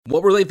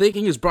What Were They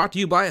Thinking is brought to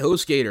you by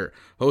HostGator.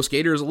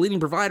 HostGator is a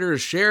leading provider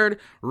of shared,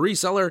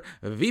 reseller,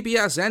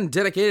 VPS, and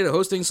dedicated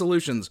hosting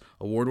solutions.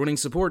 Award-winning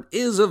support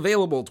is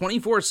available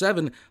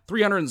 24/7,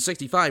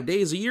 365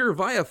 days a year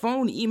via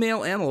phone,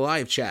 email, and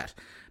live chat.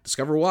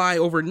 Discover why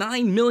over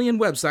 9 million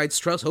websites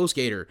trust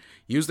HostGator.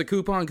 Use the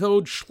coupon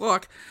code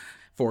SCHLUCK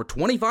for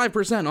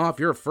 25%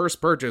 off your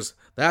first purchase.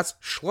 That's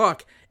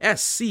SCHLUCK,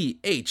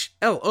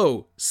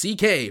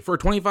 SCHLOCK, for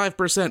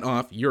 25%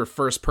 off your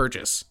first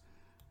purchase.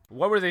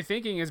 What Were They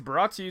Thinking is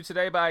brought to you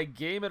today by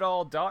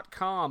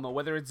GameItAll.com.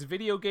 Whether it's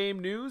video game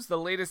news, the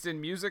latest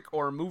in music,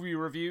 or movie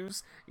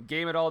reviews,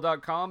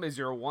 GameItAll.com is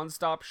your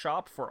one-stop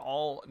shop for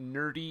all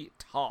nerdy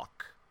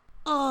talk.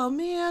 Oh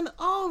man,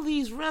 all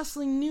these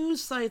wrestling news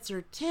sites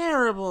are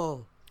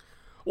terrible.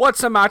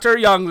 What's the matter,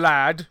 young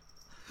lad?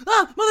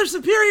 Ah, Mother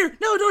Superior!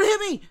 No, don't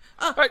hit me!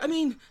 Hey.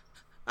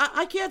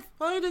 I can't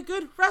find a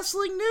good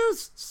wrestling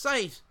news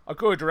site. A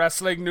good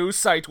wrestling news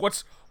site?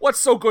 What's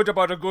so good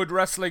about a good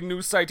wrestling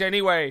news site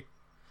anyway?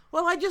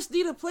 Well, I just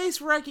need a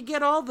place where I could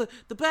get all the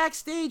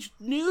backstage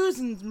news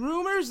and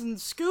rumors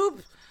and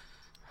scoop.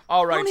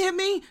 All right. Don't hit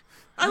me!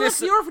 I left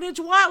the orphanage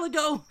a while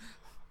ago.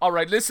 All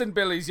right, listen,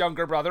 Billy's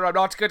younger brother. I'm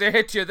not going to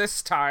hit you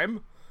this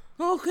time.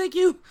 Oh, thank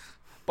you.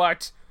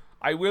 But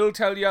I will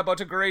tell you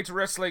about a great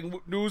wrestling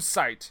news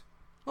site.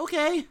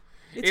 Okay.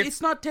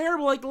 It's not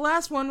terrible like the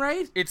last one,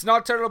 right? It's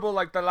not terrible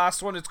like the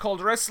last one. It's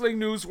called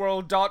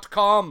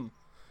WrestlingNewsWorld.com.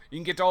 You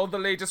can get all the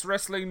latest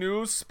wrestling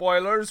news,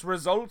 spoilers,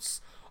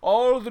 results,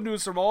 all the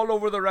news from all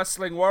over the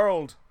wrestling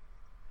world.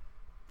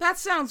 That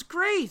sounds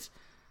great.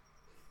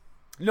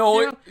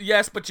 No,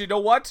 yes, but you know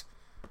what?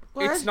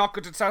 What? It's not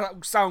going to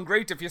sound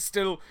great if you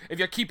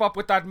keep up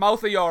with that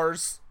mouth of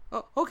yours.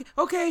 Oh,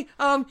 okay.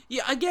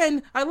 Yeah,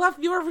 again, I left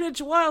the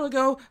orphanage a while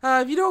ago.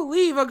 If you don't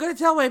leave, I'm gonna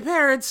tell my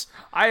parents.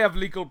 I have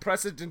legal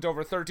precedent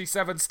over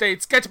 37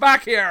 states. Get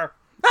back here!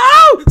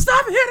 Ow!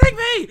 Stop hitting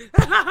me!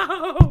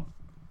 Ow!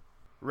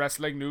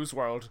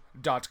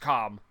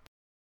 WrestlingNewsWorld.com.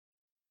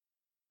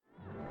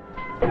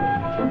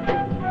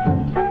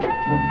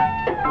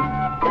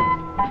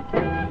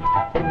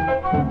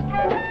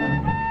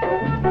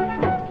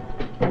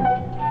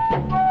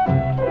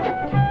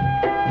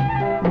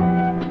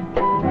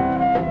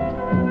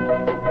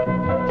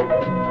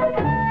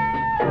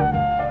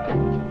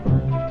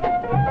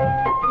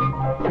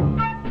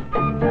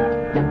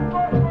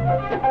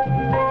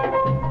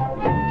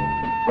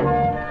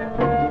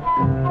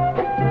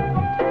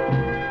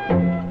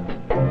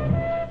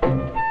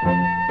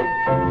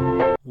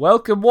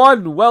 Welcome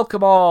one,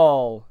 welcome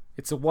all.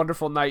 It's a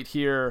wonderful night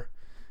here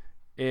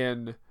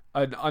in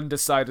an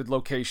undecided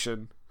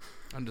location.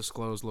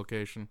 Undisclosed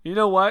location. You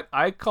know what?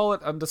 I call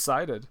it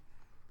undecided.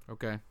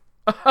 Okay.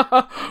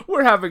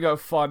 We're having a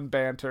fun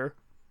banter.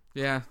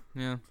 Yeah.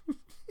 Yeah,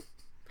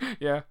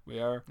 we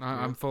are.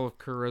 I'm full of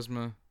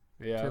charisma.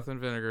 Yeah. Pith and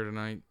vinegar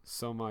tonight.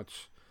 So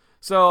much.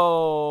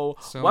 So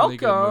welcome. Many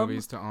good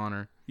movies to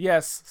honor.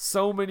 Yes,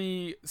 so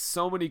many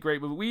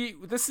great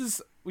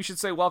movies. We should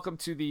say welcome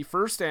to the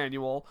first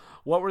annual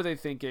What Were They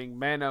Thinking?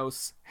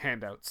 Manos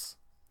Handouts.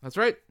 That's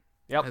right.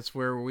 Yep. That's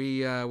where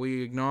we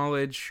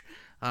acknowledge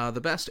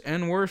the best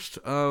and worst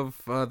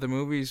of the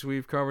movies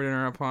we've covered in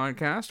our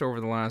podcast over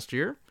the last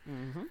year.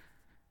 Mm-hmm.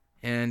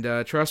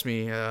 And trust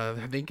me,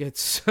 I think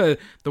it's the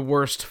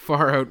worst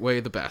far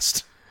outweigh the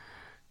best.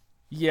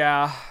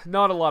 Yeah,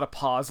 not a lot of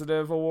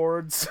positive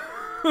awards.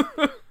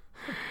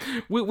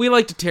 We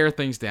like to tear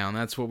things down.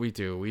 That's what we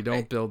do. We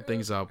don't build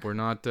things up. We're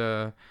not,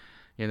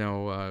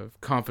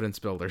 confidence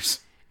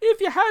builders.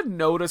 If you hadn't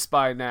noticed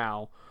by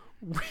now,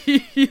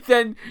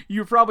 then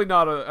you're probably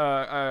not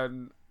a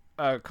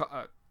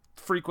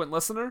frequent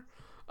listener.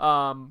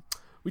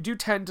 We do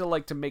tend to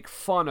like to make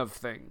fun of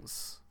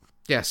things.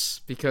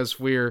 Yes, because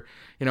we're,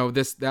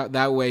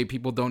 that way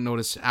people don't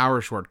notice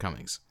our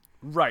shortcomings.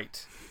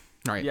 Right.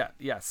 Right. Yeah.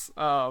 Yes.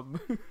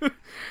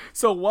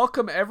 So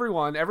welcome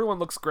everyone. Everyone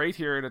looks great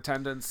here in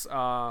attendance.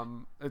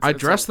 I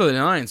dressed to the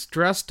nines.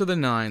 Dressed to the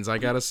nines. I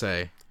gotta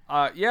say.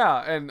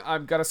 Yeah, and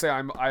I'm gotta say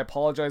I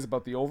apologize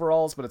about the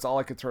overalls, but it's all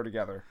I could throw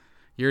together.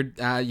 You're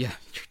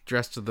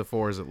dressed to the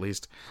fours at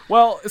least.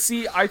 Well,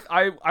 see,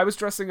 I was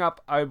dressing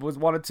up. I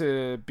wanted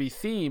to be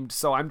themed,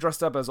 so I'm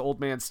dressed up as Old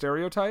Man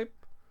Stereotype.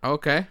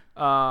 Okay.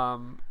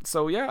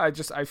 So yeah, I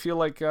feel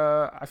like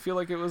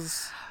it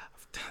was.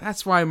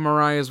 That's why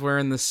Mariah's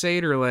wearing the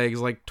satyr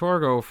legs like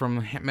Torgo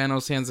from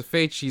Manos Hands of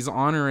Fate. She's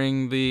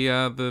honoring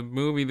the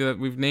movie that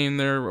we've named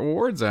their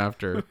awards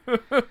after.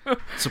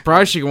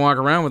 Surprised she can walk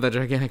around with that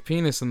gigantic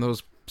penis and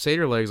those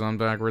satyr legs on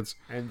backwards.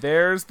 And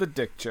there's the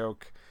dick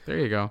joke. There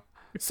you go.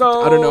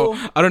 So I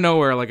don't know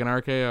where, like an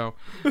RKO.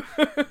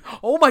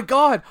 Oh my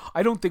god!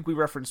 I don't think we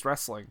referenced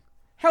wrestling.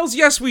 Hells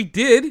yes, we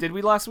did. Did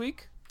we last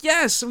week?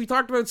 Yes, we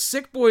talked about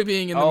Sick Boy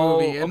being in the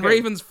movie and okay.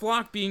 Raven's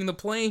Flock being the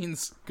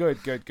planes. Good.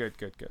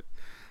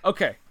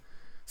 Okay,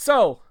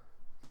 so,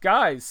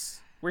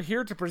 guys, we're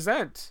here to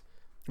present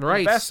right,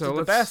 the best so of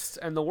the best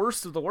and the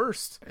worst of the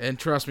worst. And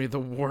trust me, the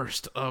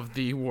worst of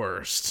the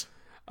worst.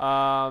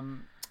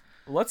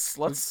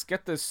 Let's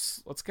get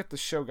this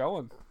show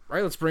going. All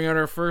right, let's bring out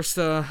our first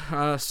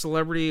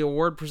celebrity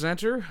award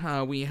presenter.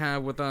 We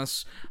have with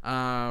us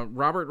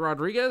Robert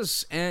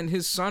Rodriguez and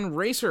his son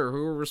Racer,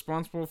 who are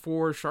responsible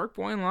for Shark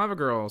Boy and Lava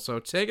Girl. So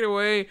take it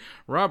away,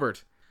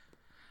 Robert.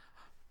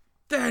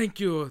 Thank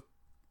you.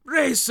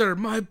 Racer,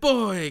 my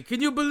boy,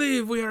 can you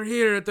believe we are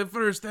here at the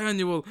first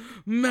annual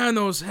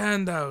Manos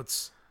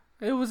Handouts?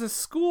 It was a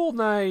school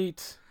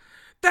night.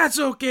 That's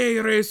okay,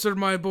 Racer,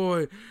 my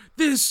boy.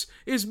 This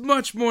is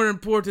much more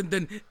important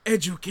than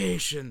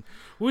education.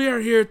 We are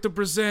here to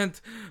present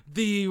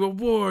the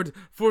award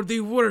for the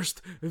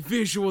worst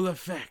visual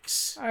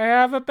effects. I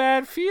have a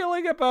bad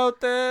feeling about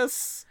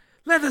this.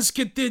 Let us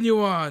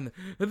continue on.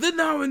 The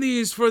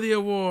nominees for the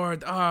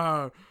award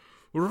are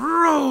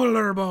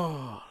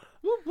Rollerball.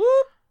 Whoop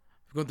whoop.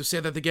 I'm going to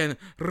say that again.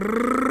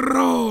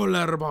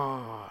 Rollerball.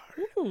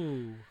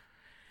 Ooh.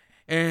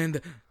 And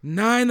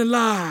 9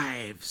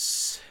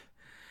 Lives.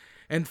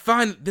 And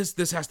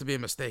this has to be a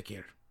mistake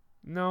here.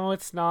 No,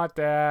 it's not,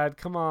 Dad.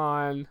 Come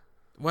on.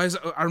 Why is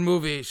our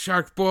movie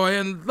Shark Boy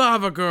and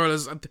Lava Girl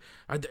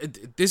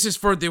this is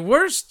for the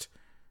worst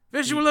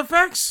visual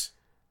effects?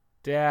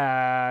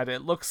 Dad,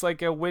 it looks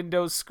like a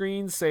Windows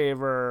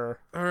screensaver.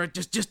 All right,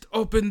 just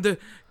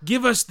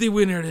give us the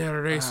winner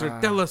there, Racer.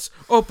 Tell us,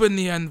 open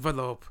the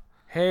envelope.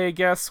 Hey,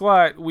 guess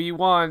what? We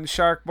won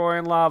Shark Boy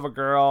and Lava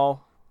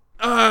Girl.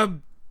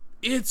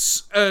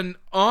 It's an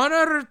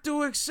honor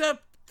to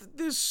accept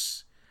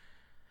this.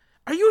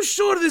 Are you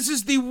sure this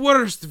is the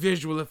worst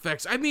visual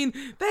effects? I mean,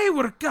 they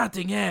were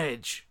cutting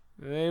edge.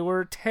 They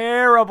were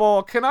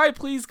terrible. Can I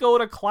please go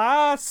to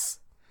class?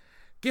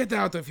 Get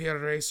out of here,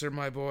 Racer,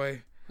 my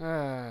boy.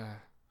 So,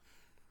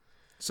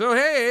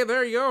 hey,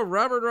 there you go,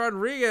 Robert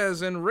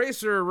Rodriguez and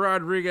Racer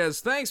Rodriguez.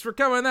 Thanks for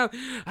coming out.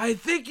 I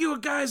think you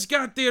guys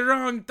got the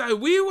wrong time.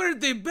 We were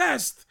the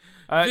best.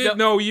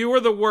 No, you were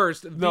the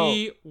worst. No.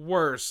 The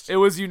worst. It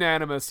was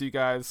unanimous, you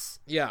guys.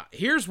 Yeah,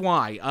 here's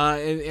why.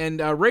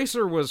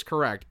 Racer was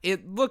correct.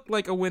 It looked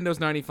like a Windows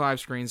 95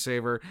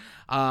 screensaver.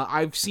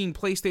 I've seen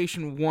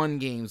PlayStation 1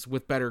 games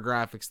with better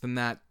graphics than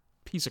that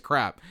piece of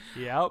crap.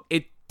 Yep.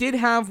 It did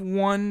have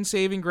one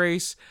saving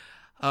grace.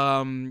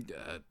 Tobor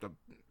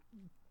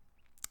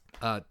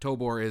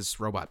is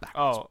robot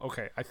backwards. Oh,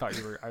 okay.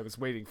 I was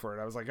waiting for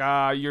it. I was like,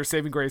 your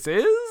saving grace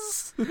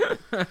is?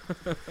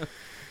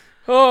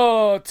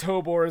 Oh,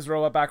 Tobor is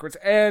robot backwards.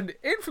 And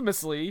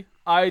infamously,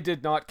 I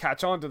did not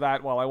catch on to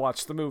that while I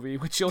watched the movie,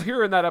 which you'll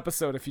hear in that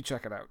episode if you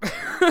check it out.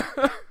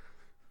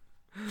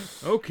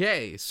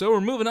 Okay, so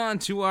we're moving on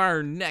to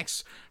our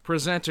next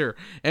presenter.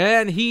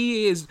 And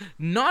he is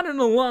not an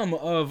alum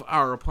of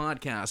our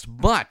podcast,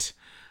 but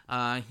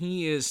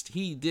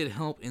he did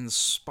help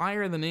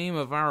inspire the name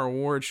of our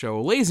award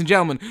show. Ladies and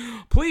gentlemen,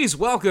 please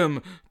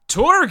welcome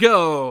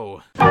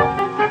Torgo.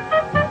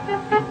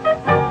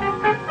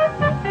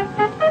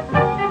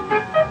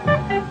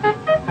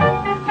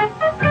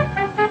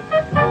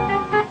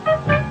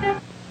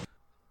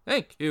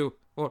 Thank you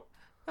for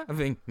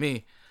having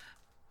me.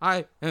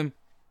 I am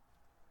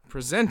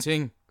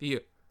presenting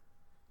the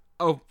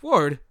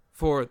award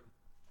for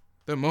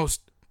the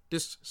most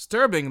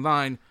disturbing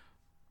line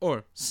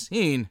or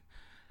scene.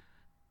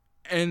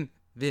 And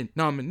the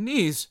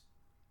nominees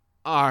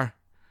are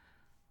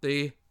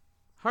the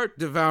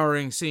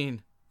heart-devouring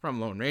scene from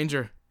Lone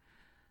Ranger,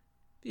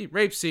 the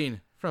rape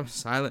scene from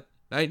Silent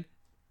Night,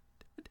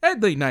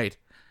 Deadly Night,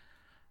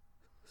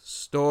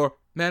 store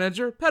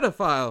manager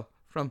pedophile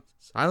from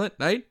Silent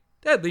Night,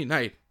 Deadly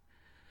Night,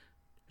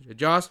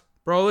 Josh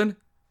Brolin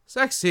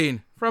sex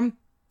scene from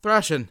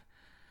Thrashin',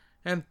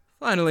 and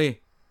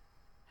finally,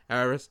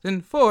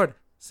 Harrison Ford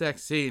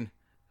sex scene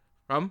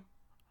from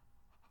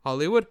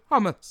Hollywood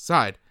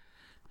Homicide.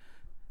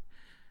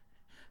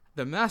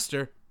 The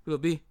master will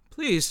be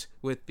pleased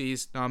with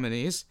these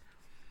nominees,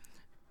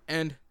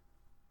 and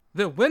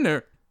the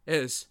winner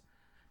is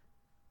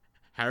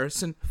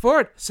Harrison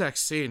Ford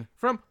sex scene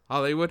from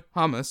Hollywood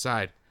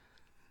Homicide.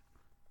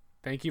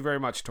 Thank you very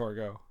much,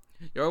 Torgo.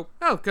 You're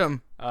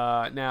welcome.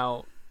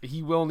 Now,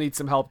 he will need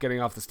some help getting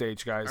off the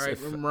stage, guys. All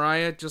right,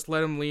 Mariah, just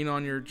let him lean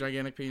on your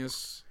gigantic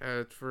penis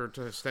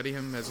to steady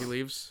him as he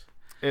leaves.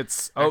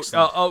 It's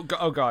Excellent. oh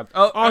god.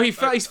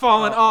 He's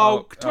fallen.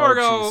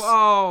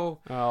 Torgo.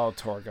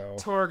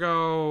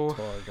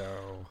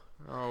 Torgo.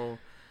 Oh.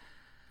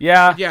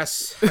 Yeah.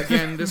 Yes.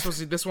 Again,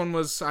 this one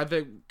was, I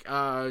think,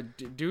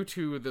 due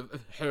to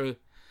the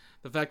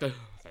fact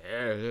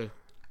that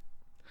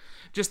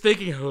just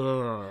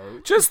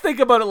think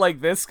about it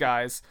like this,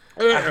 guys.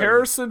 A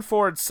Harrison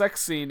Ford sex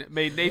scene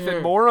made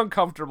Nathan more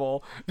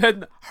uncomfortable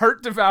than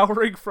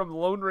heart-devouring from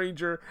Lone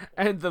Ranger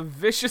and the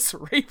vicious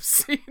rape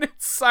scene in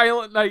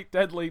Silent Night,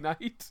 Deadly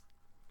Night.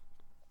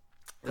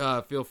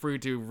 Feel free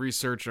to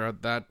research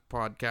that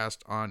podcast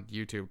on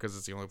YouTube because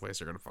it's the only place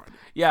you're going to find it.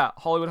 Yeah,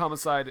 Hollywood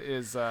Homicide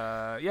is,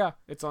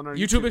 it's on our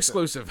YouTube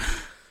exclusive.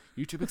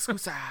 YouTube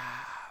exclusive.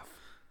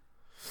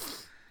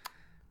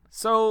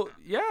 So,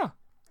 yeah.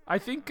 I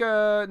think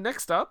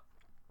next up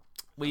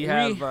we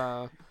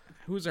have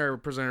who's our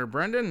presenter?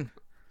 Brendan.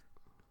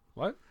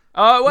 What?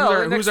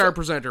 Well, who's our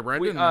presenter,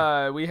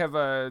 Brendan? We have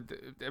a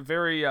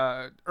very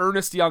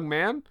earnest young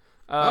man.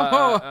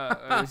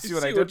 See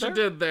what you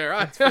did there?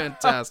 That's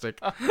fantastic.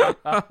 Here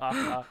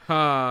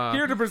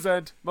to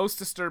present most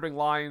disturbing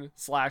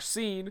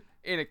line/scene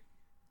in a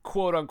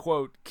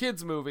quote-unquote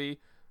kids movie,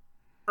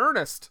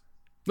 Ernest.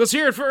 Let's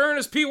hear it for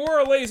Ernest P.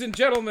 Worrell, ladies and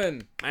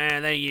gentlemen.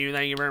 Thank you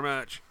very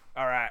much.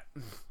 All right.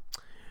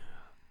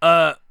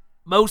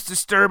 Most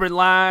disturbing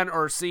line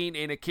or scene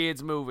in a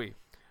kids movie.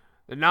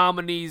 The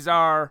nominees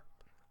are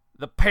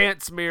the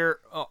pant smear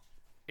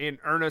in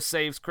Ernest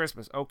Saves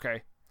Christmas.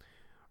 Okay.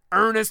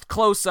 Ernest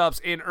close-ups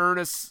in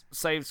Ernest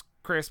Saves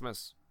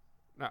Christmas.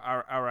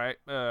 All right.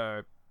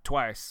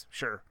 Twice.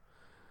 Sure.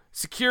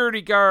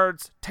 Security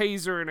guards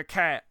tasering a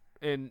cat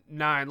in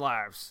 9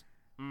 Lives.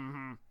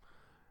 Mm-hmm.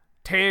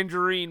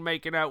 Tangerine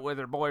making out with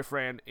her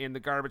boyfriend in The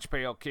Garbage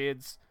Pail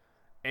Kids.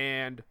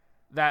 And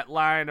that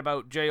line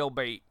about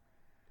jailbait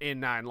in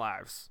 9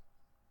 Lives.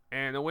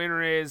 And the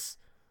winner is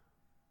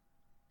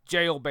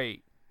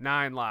jailbait,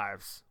 9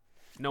 Lives.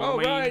 Know what I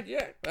mean? Right,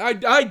 yeah.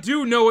 I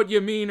do know what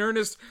you mean,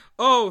 Ernest.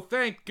 Oh,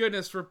 thank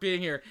goodness for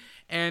being here.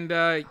 And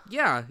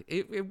yeah,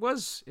 it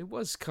was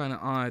kind of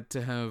odd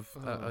to have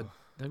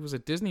that was a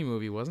Disney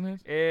movie, wasn't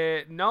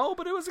it? No,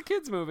 but it was a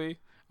kids movie.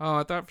 Oh,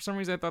 I thought for some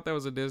reason that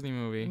was a Disney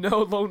movie.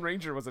 No, Lone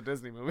Ranger was a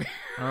Disney movie.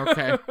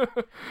 Okay.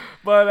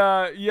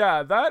 But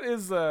yeah, that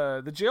is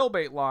the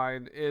jailbait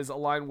line is a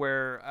line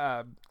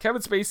where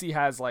Kevin Spacey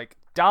has like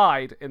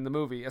died in the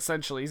movie.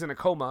 Essentially, he's in a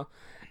coma,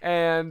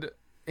 and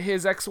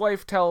his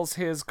ex-wife tells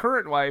his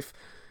current wife,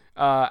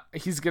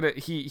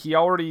 he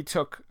already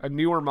took a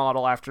newer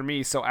model after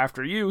me, so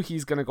after you,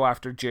 he's gonna go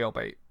after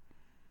jailbait.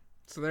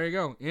 So there you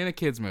go, in a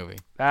kids movie.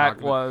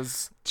 That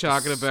was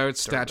talking about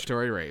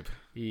statutory rape.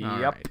 Yep.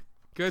 All right.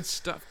 Good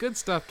stuff,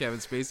 Kevin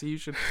Spacey. You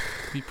should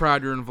be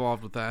proud you're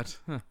involved with that.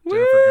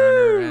 Jennifer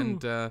Garner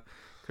and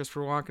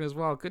Christopher Walken as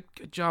well. Good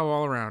job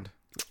all around.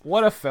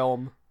 What a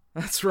film!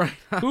 That's right.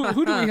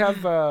 Who do we have?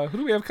 Who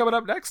do we have coming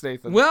up next,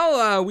 Nathan?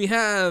 Well, we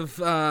have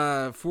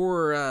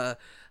for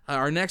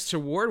our next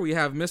award, we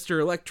have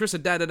Mr.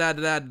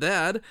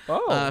 Electricidad,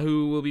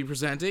 who will be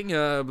presenting.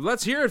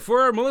 Let's hear it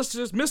for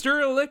Melissa's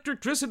Mr.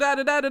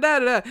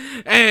 Electricidad.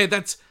 Hey,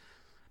 that's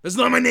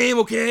not my name,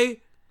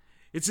 okay?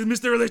 It's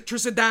Mr.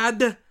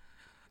 Electricidad,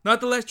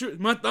 not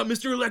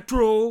Mr.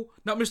 Electro,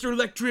 not Mr.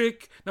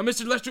 Electric, not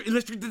Mr. Electric.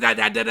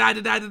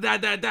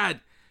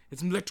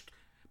 It's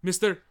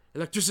Mr.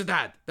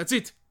 Electricidad. That's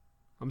it.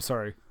 I'm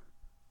sorry.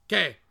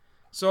 Okay,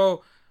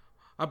 so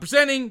I'm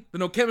presenting the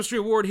No Chemistry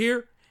Award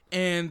here,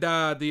 and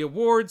the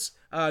awards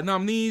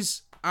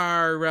nominees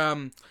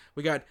are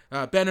we got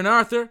Ben and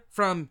Arthur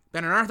from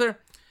Ben and Arthur,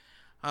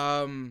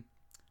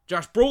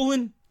 Josh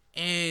Brolin,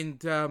 and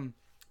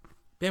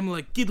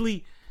Pamela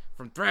Gidley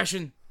from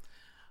Thrashing.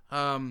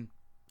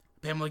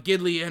 Pamela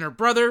Gidley and her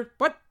brother.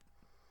 What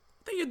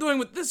are you doing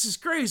with this? Is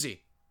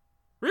crazy.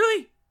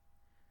 Really?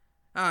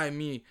 I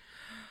mean,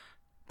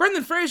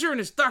 Brendan Fraser and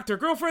his doctor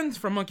girlfriend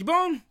from Monkey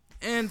Bone.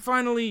 And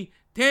finally,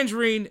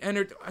 Tangerine and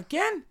her...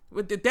 Again?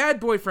 With the dad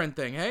boyfriend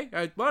thing,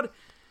 hey? What?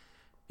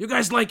 You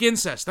guys like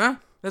incest, huh?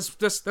 That's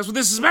what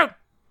this is about.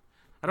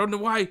 I don't know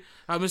why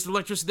Mr.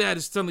 Electricidad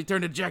has suddenly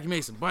turned into Jackie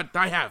Mason, but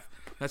I have.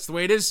 That's the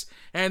way it is.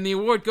 And the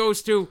award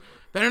goes to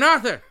Ben and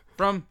Arthur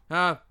from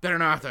Ben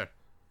and Arthur.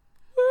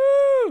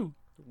 Woo!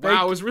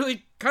 Wow, it was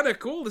really kind of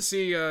cool to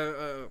see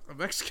a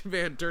Mexican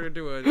man turn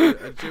into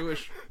a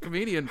Jewish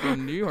comedian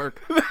from New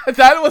York.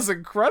 That was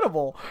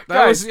incredible.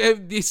 Guys,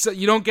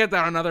 you don't get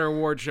that on other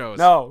award shows.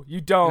 No, you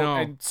don't,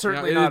 and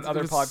certainly not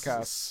other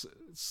podcasts.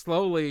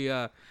 Slowly,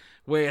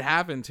 way it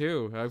happened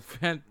too.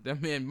 I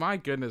mean, my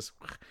goodness,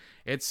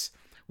 it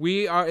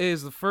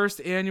is the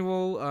first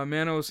annual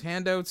Manos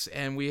Handouts,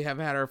 and we have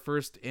had our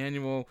first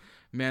annual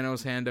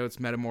Manos Handouts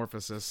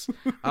Metamorphosis.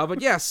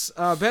 But yes,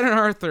 Ben and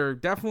Arthur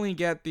definitely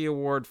get the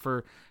award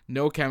for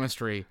No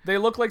Chemistry. They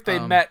look like they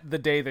met the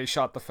day they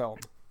shot the film.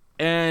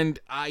 And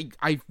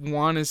I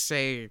want to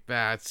say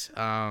that,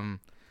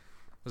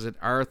 was it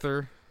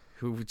Arthur,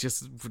 who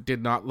just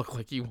did not look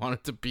like he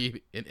wanted to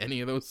be in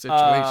any of those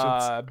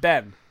situations?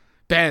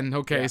 Ben,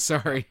 okay, yeah.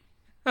 Sorry.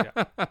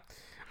 Yeah.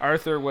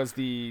 Arthur was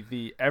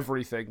the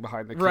everything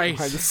behind the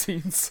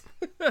scenes.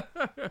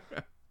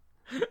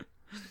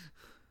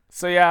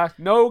 So yeah,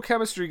 no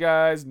chemistry,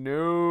 guys.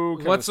 No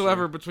chemistry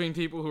whatsoever between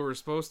people who are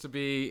supposed to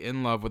be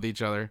in love with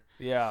each other.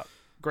 Yeah,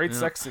 great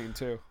sex scene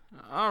too.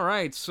 All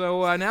right,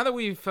 so now that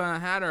we've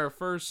had our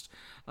first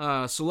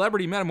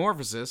celebrity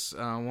metamorphosis,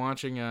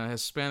 watching a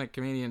Hispanic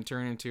comedian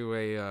turn into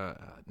a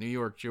New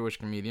York Jewish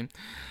comedian,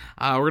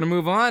 we're gonna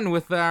move on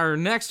with our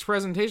next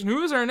presentation.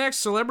 Who is our next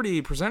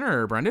celebrity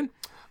presenter, Brendan?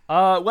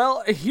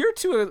 Well, here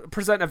to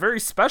present a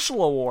very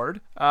special award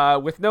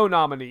with no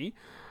nominee.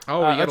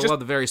 Oh, you gotta love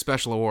the very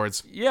special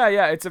awards. Yeah,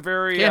 it's a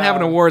very... Can't have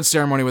an awards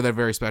ceremony without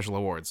very special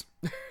awards.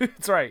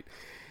 That's right.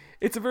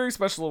 It's a very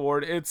special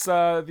award. It's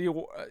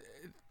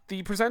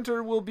the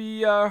presenter will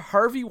be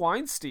Harvey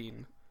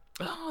Weinstein.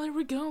 Oh, there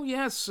we go.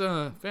 Yes,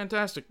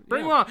 fantastic.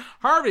 Bring him on.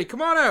 Harvey,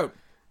 come on out.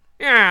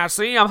 Yeah,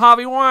 see, I'm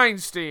Harvey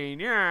Weinstein.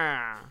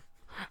 Yeah.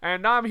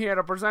 and I'm here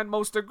to present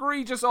most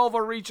egregious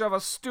overreach of a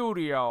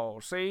studio,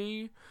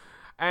 see?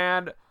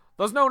 And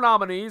there's no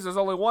nominees, there's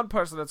only one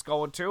person that's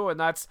going to, and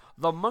that's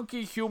the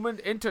monkey-human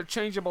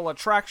interchangeable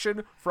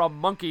attraction from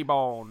Monkey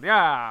Bone.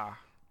 Yeah.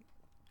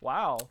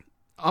 Wow.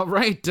 All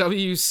right,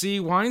 W.C.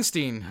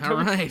 Weinstein. All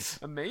right.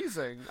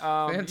 Amazing.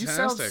 Fantastic. You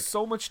sound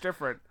so much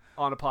different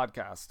on a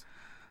podcast.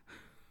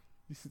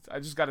 I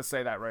just got to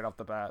say that right off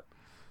the bat.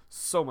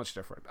 So much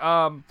different.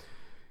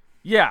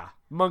 Yeah,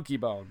 Monkey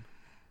Bone.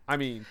 I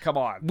mean, come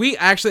on. We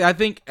actually, I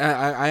think,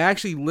 I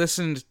actually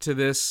listened to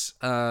this,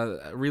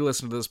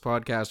 re-listened to this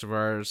podcast of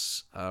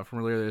ours from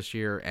earlier this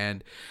year,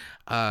 and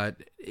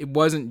it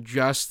wasn't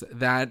just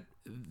that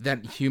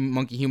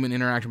monkey-human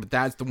interaction, but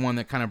that's the one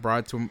that kind of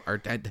brought to our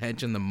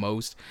attention the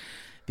most.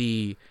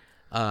 You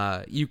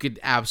could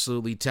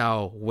absolutely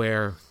tell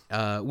where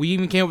we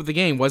even came up with the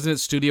game. Wasn't it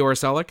Studio or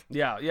Selic?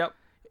 Yeah, yep.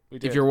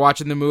 If you're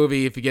watching the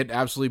movie, if you get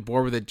absolutely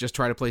bored with it, just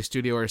try to play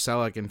Studio or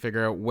Selic and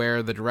figure out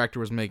where the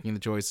director was making the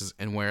choices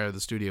and where the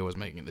studio was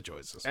making the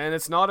choices. And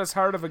it's not as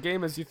hard of a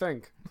game as you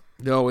think.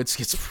 No,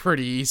 it's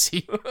pretty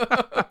easy.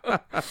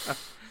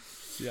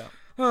 Yeah.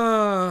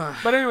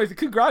 But anyway,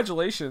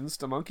 congratulations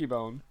to Monkey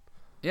Bone.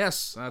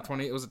 Yes,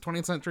 was it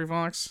 20th Century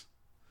Fox?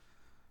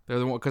 They're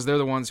the one, because they're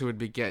the ones who would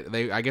be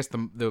I guess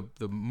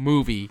the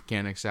movie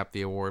can't accept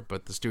the award,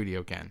 but the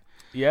studio can.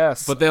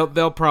 Yes, but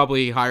they'll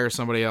probably hire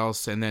somebody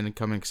else and then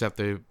come and accept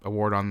the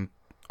award on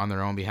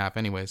their own behalf,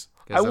 anyways.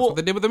 That's what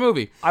they did with the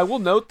movie. I will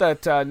note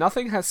that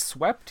nothing has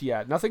swept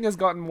yet. Nothing has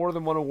gotten more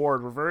than one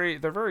award.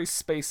 They're very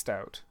spaced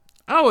out.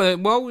 Oh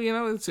well,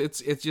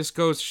 it just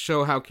goes to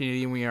show how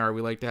Canadian we are.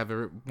 We like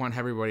to want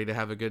everybody to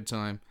have a good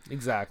time.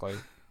 Exactly.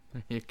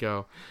 There you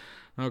go.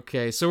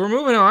 Okay, so we're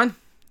moving on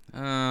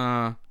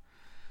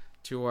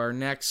to our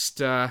next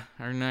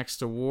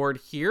award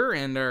here,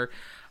 and our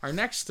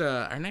next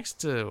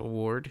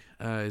award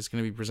is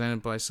going to be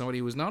presented by somebody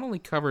who was not only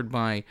covered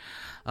by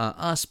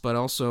us, but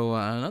also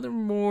another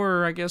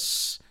more, I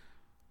guess,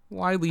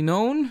 widely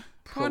known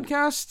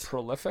podcast.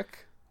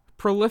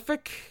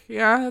 Prolific,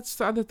 yeah,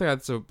 I think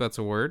that's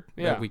a word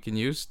that we can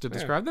use to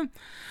describe them.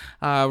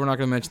 We're not going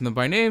to mention them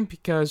by name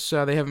because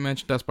they haven't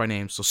mentioned us by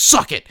name, so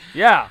suck it.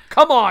 Yeah,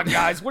 come on,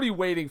 guys. What are you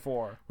waiting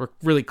for? We're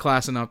really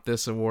classing up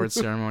this award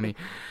ceremony.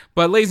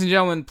 But ladies and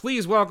gentlemen,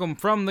 please welcome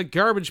from the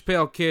Garbage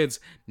Pail Kids,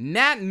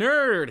 Nat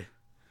Nerd.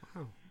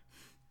 Wow.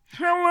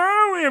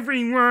 Hello,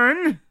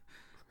 everyone.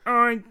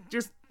 I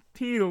just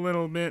peed a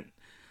little bit.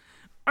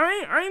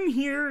 I'm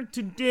here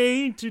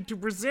today to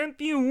present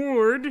the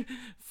award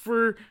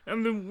for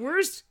the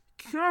worst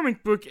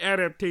comic book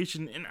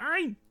adaptation, and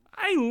I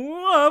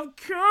love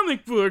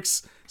comic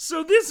books,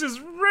 so this is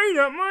right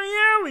up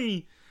my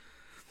alley.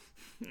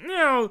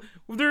 Now,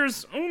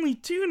 there's only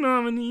 2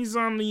 nominees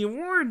on the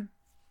award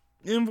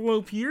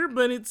envelope here,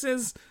 but it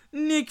says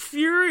Nick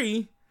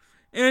Fury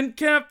and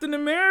Captain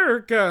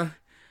America.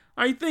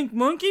 I think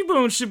Monkey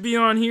Bone should be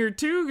on here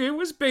too. It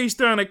was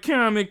based on a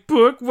comic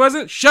book,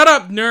 wasn't? Shut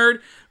up, nerd!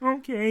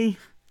 Okay.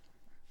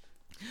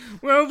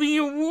 Well, the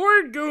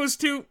award goes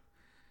to...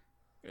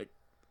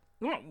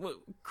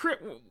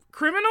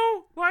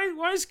 Criminal?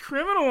 Why is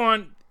Criminal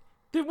on...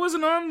 It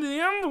wasn't on the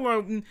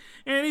envelope, and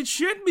it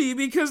should be,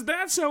 because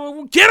that's how it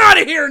will... Get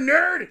out of here,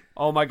 nerd!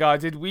 Oh my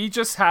god, did we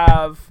just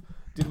have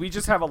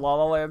a La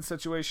La Land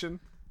situation?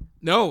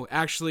 No,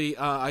 actually,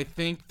 I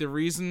think the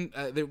reason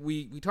that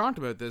we talked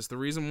about this, the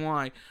reason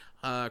why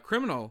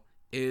Criminal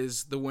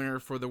is the winner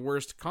for the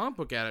worst comic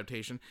book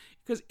adaptation,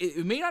 because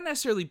it may not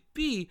necessarily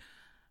be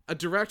a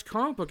direct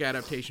comic book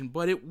adaptation,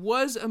 but it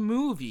was a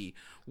movie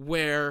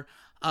where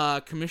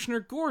Commissioner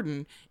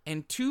Gordon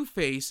and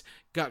Two-Face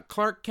got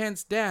Clark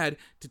Kent's dad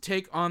to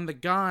take on the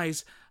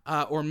guise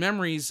or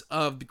memories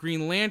of the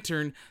Green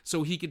Lantern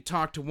so he could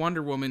talk to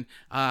Wonder Woman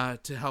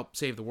to help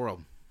save the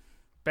world.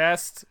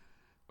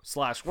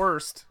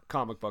 Best/worst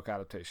comic book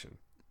adaptation.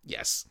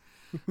 Yes.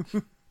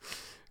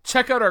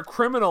 Check out our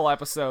Criminal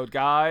episode,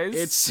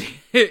 guys.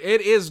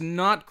 It is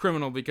not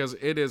criminal because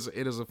it is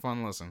a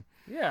fun listen.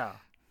 Yeah.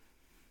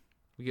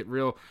 We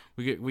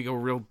go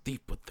real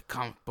deep with the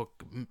comic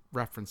book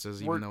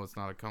references, even though it's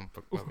not a comic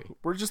book movie.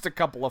 We're just a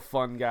couple of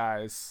fun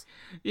guys.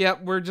 Yeah,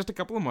 we're just a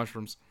couple of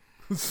mushrooms.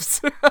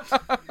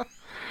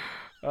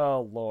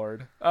 Oh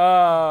Lord.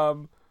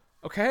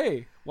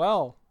 Okay.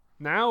 Well,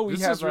 now we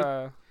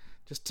have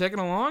just ticking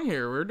along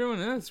here. We're doing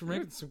this. We're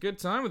making some good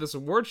time with this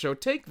award show.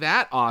 Take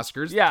that,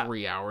 Oscars. Yeah.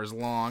 3 hours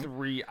long.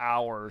 3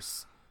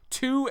 hours.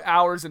 2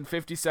 hours and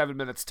 57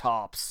 minutes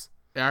tops.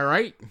 All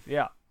right.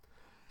 Yeah.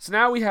 So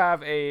now we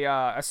have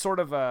a sort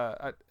of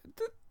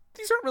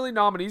these aren't really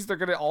nominees. They're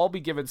going to all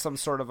be given some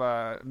sort of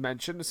a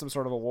mention, some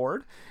sort of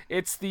award.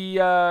 It's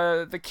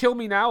the Kill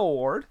Me Now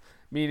award,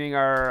 meaning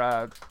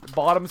our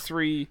bottom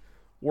 3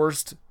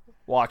 worst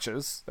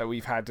watches that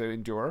we've had to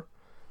endure.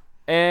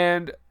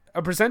 And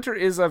a presenter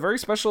is a very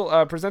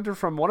special presenter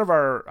from one of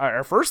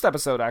our first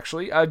episode,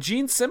 actually.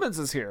 Gene Simmons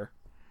is here.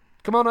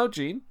 Come on out,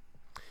 Gene.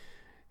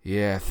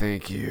 Yeah,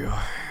 thank you.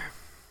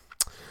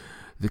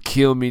 The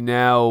Kill Me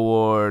Now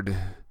award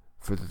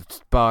for the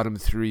bottom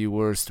 3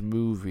 worst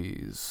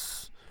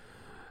movies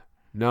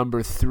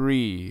Number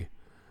 3,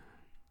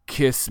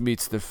 Kiss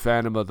meets the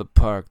Phantom of the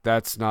Park.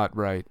 That's not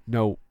right.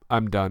 No,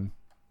 I'm done.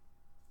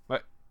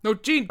 No,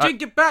 Gene,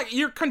 get back.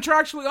 You're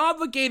contractually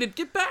obligated.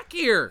 Get back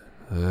here.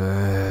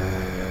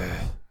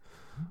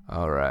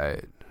 All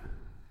right.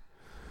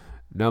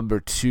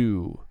 Number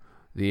 2,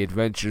 The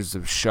Adventures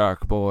of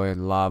Shark Boy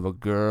and Lava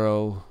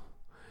Girl.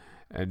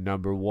 And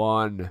number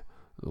 1,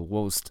 the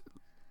most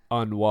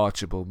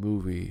unwatchable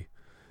movie,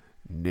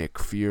 Nick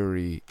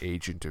Fury,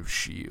 Agent of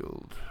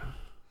S.H.I.E.L.D.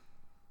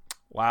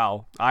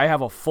 Wow, I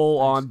have a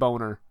full-on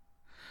boner.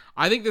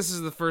 I think this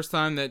is the first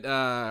time that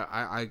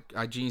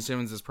Gene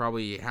Simmons is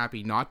probably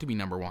happy not to be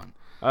number 1.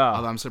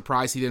 Although I'm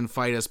surprised he didn't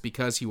fight us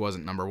because he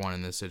wasn't number 1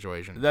 in this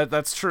situation.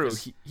 That's true.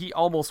 He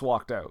almost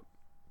walked out.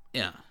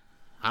 Yeah.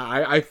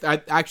 I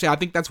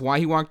think that's why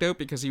he walked out,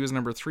 because he was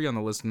number 3 on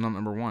the list and not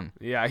number 1.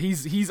 Yeah,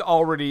 he's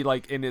already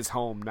like in his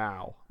home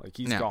now. Like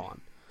he's gone.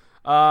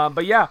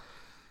 But yeah,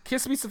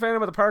 Kiss Meets the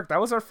Phantom of the Park.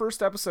 That was our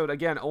first episode.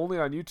 Again, only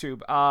on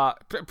YouTube.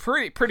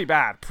 Pretty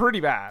bad.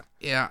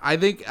 Yeah,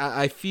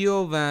 I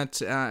feel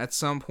that at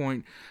some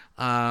point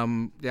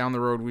down the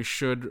road we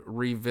should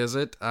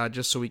revisit,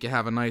 just so we can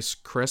have a nice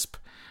crisp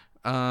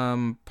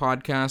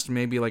podcast,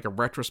 maybe like a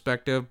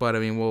retrospective. But I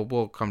mean,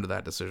 we'll come to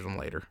that decision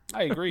later.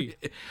 I agree.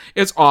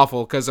 It's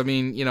awful because I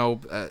mean,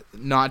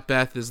 Not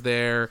Beth is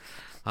there.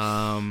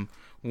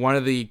 One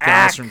of the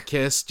guys from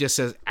Kiss just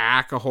says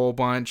 "ack" a whole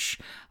bunch.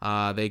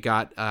 They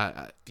got,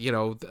 I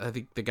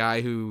think the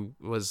guy who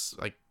was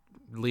like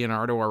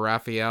Leonardo or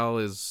Raphael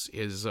is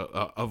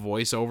a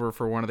voiceover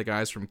for one of the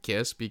guys from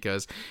Kiss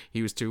because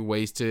he was too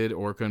wasted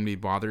or couldn't be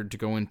bothered to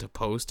go into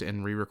post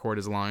and re-record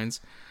his lines.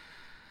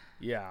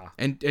 Yeah.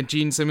 And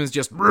Gene Simmons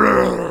just...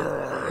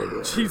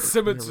 Gene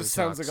Simmons just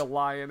sounds like a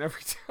lion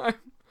every time.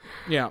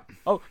 Yeah.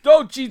 Oh,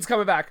 no, Gene's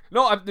coming back.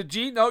 No,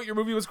 Gene, no, your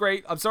movie was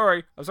great. I'm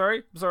sorry.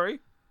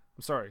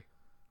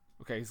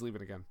 Okay, he's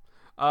leaving again.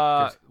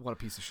 What a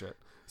piece of shit.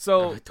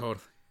 So, totally.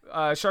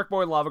 Shark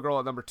Boy and Lava Girl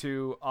at number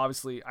 2.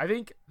 Obviously, I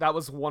think that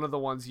was one of the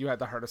ones you had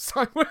the hardest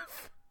time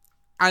with.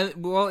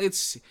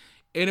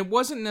 It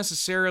wasn't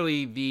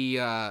necessarily the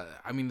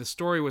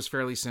story was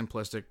fairly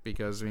simplistic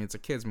because it's a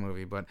kids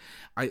movie, but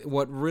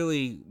what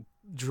really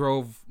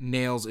drove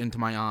nails into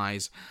my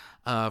eyes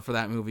for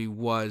that movie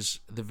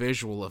was the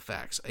visual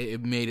effects.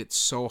 It made it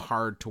so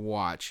hard to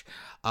watch,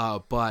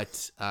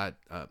 but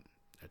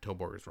toe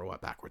boogers roll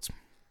out backwards.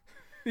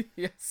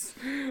 Yes,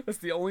 that's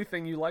the only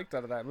thing you liked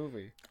out of that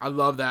movie. I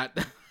love that.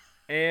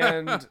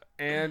 and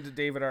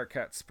David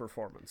Arquette's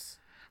performance.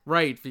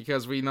 Right,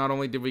 because we not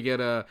only did we get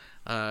a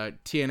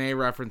TNA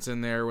reference in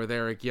there with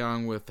Eric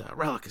Young with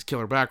Relic is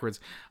Killer Backwards,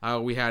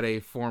 we had a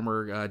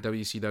former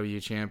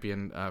WCW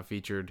champion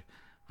featured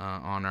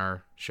on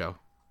our show.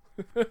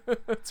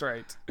 That's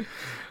right.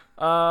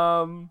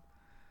 And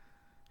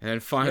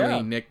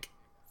finally, Nick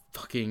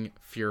fucking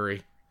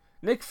Fury.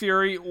 Nick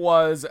Fury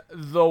was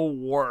the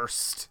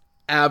worst.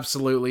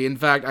 Absolutely. In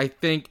fact, I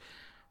think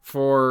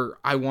for,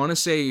 I want to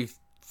say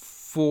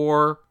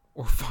 4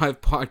 or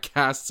 5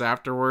 podcasts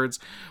afterwards,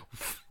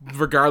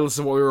 regardless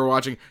of what we were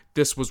watching,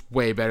 this was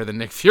way better than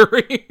Nick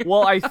Fury.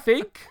 Well, I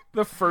think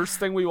the first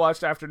thing we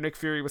watched after Nick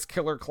Fury was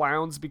Killer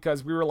Clowns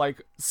because we were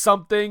like,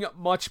 something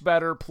much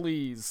better,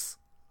 please.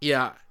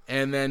 Yeah,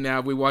 and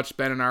then we watched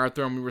Ben and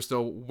Arthur, and we were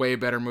still way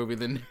better movie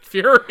than Nick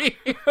Fury.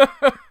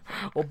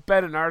 Well,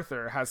 Ben and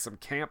Arthur has some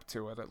camp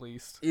to it, at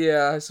least.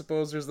 Yeah, I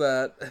suppose there's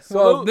that.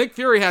 Well, Nick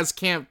Fury has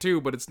camp too,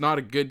 but it's not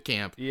a good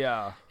camp.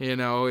 Yeah.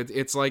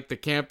 It's like the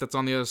camp that's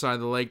on the other side of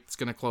the lake that's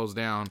going to close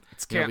down.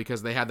 It's camp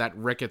because they had that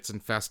rickets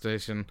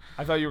infestation.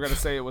 I thought you were going to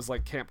say it was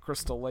like Camp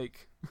Crystal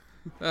Lake.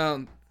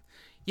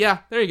 Yeah,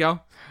 there you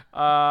go.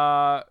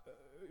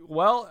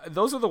 Well,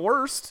 those are the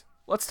worst.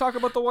 Let's talk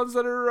about the ones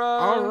that are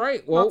all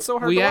right. Well, not so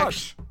hard to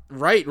watch.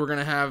 Right, we're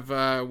gonna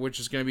have which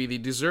is gonna be the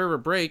Deserve a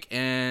Break,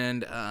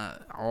 and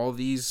all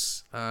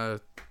these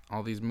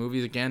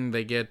movies again.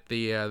 They get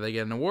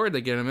an award,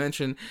 they get a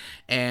mention,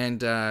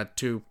 and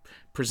to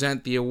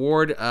present the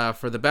award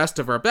for the best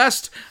of our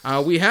best,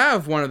 we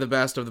have one of the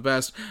best,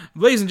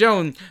 ladies and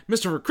gentlemen,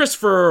 Mr.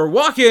 Christopher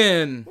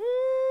Walken.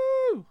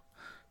 Woo!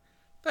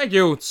 Thank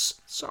you. It's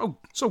so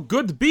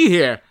good to be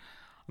here.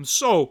 I'm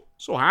so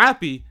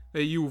happy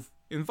that you've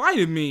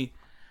invited me.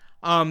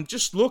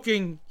 Just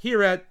looking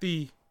here at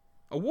the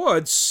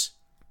awards,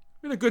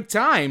 been a good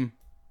time.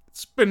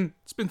 It's been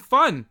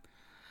fun.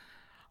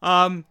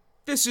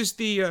 This is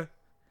the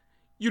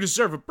You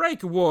Deserve a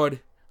Break award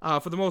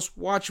for the most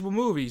watchable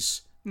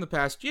movies in the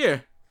past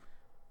year.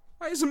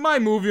 Why isn't my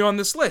movie on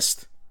this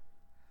list?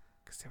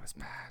 Because it was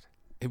bad.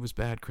 It was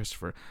bad,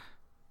 Christopher.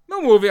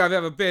 No movie I've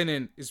ever been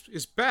in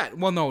is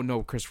bad. Well,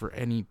 no, Christopher.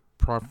 Any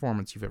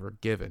performance you've ever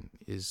given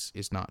is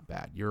not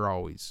bad. You're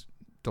always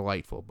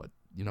delightful, but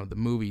the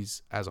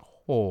movies as a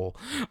whole.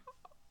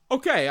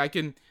 Okay, I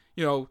can,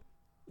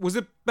 was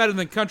it better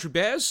than Country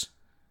Bears?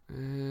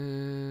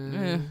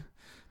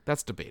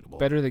 That's debatable.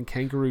 Better than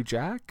Kangaroo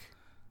Jack?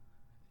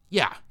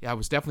 Yeah, it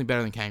was definitely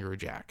better than Kangaroo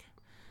Jack,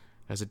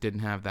 as it didn't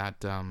have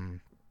that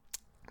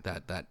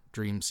that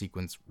dream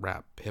sequence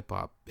rap hip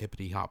hop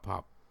hippity hop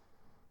hop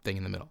thing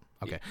in the middle.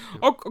 Okay.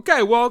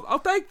 Okay, well, I'll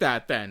take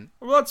that then.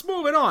 Well, let's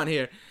move it on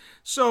here.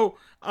 So,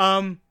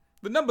 the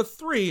number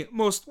 3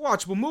 most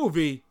watchable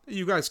movie that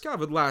you guys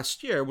covered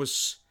last year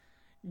was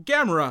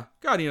Gamera,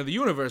 Guardian of the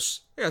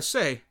Universe. I gotta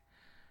say,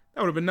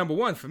 that would have been number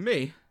 1 for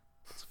me.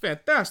 It's a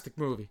fantastic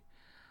movie.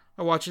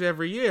 I watch it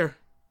every year.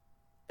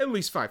 At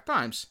least 5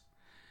 times.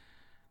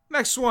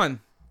 Next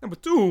one, number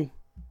 2,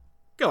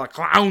 Killer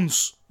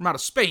Clowns from Outer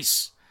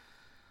Space.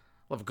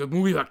 Love a good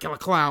movie about killer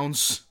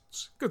clowns.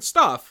 It's good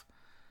stuff.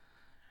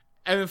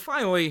 And then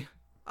finally,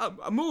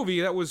 a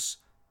movie that was,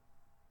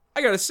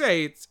 I gotta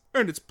say, it's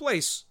earned its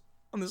place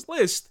on this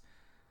list.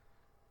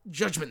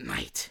 Judgment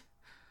Night.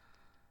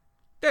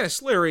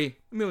 Dennis Leary,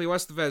 Emilio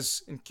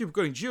Estevez, and Cuba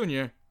Gooding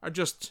Jr. are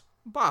just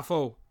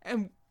boffo.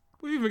 And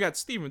we've even got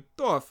Stephen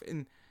Dorff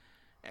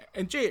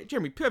and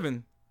Jeremy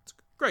Piven. It's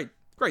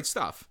great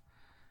stuff.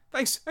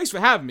 Thanks for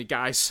having me,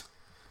 guys.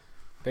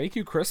 Thank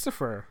you,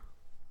 Christopher.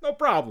 No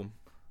problem.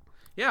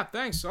 Yeah,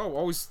 thanks. Oh,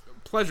 always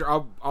a pleasure.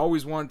 I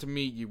always wanted to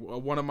meet you,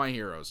 one of my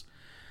heroes.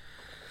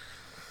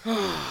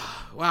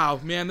 Wow,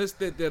 man,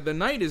 the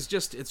night is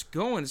just it's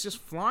just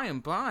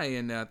flying by,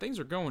 and things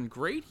are going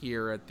great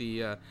here at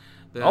the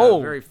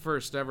very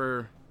first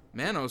ever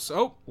Manos.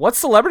 Oh, what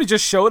celebrity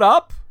just showed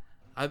up?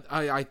 I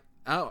think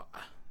that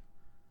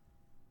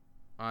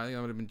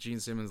would have been Gene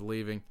Simmons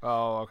leaving.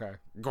 Oh, okay.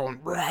 Going.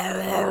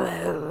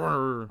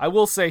 I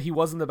will say he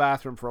was in the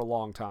bathroom for a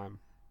long time.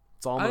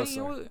 That's all I'm gonna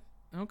say.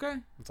 Okay.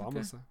 That's all I'm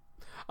gonna say.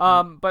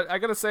 But I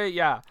gotta say,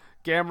 yeah,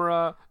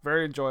 Gamera,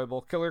 very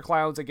enjoyable. Killer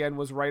Clowns again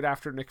was right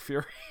after Nick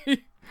Fury.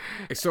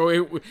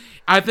 So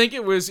I think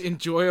it was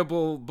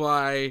enjoyable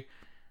by,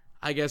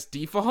 I guess,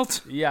 default.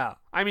 Yeah,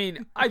 I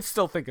mean, I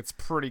still think it's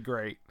pretty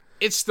great.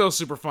 It's still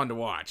super fun to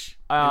watch.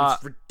 And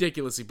it's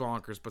ridiculously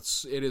bonkers, but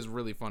it is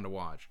really fun to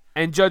watch.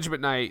 And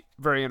Judgment Night,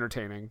 very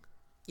entertaining.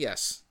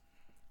 Yes.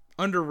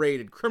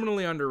 Underrated.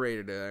 Criminally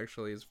underrated,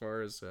 actually, as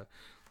far as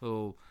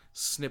little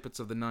snippets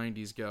of the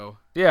 90s go.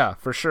 Yeah,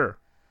 for sure.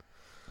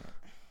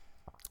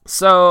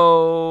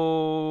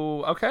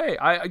 So, okay,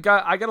 I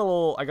got a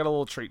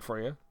little treat for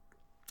you.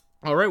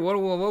 All right,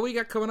 what we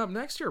got coming up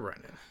next year,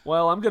 Brendan?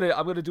 Well, I'm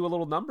gonna do a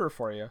little number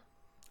for you.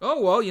 Oh,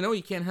 well,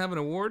 you can't have an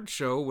award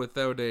show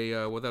without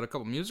a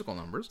couple musical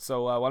numbers.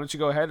 So why don't you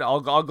go ahead? I'll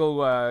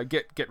go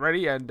get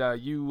ready, and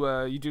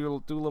you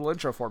do a little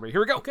intro for me. Here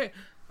we go. Okay.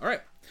 All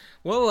right.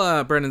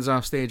 Well, Brendan's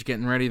off stage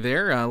getting ready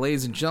there.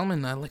 Ladies and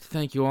gentlemen, I'd like to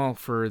thank you all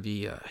for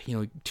the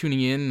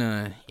tuning in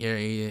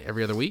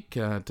every other week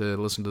to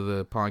listen to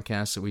the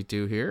podcast that we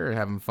do here,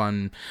 having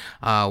fun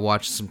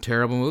watching some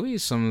terrible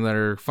movies, some that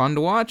are fun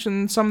to watch,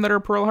 and some that are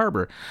Pearl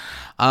Harbor.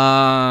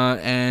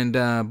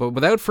 But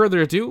without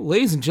further ado,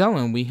 ladies and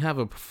gentlemen, we have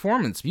a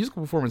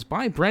musical performance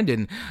by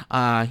Brendan.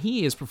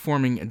 He is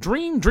performing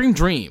Dream, Dream,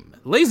 Dream.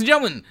 Ladies and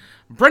gentlemen,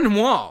 Brendan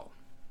Wall.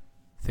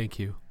 Thank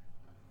you.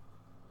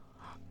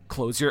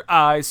 Close your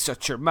eyes,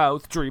 shut your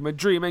mouth, dream a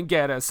dream and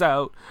get us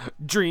out.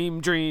 Dream,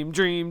 dream,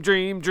 dream,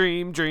 dream,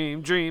 dream,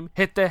 dream, dream.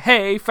 Hit the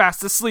hay,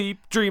 fast asleep,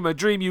 dream a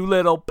dream, you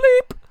little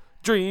bleep.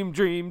 Dream,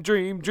 dream,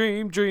 dream,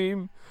 dream,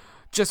 dream.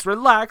 Just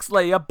relax,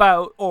 lay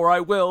about, or I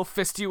will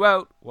fist you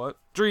out. What?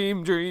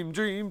 Dream, dream,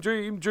 dream,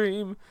 dream,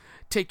 dream.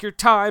 Take your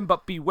time,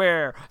 but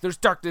beware, there's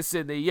darkness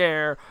in the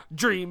air.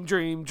 Dream,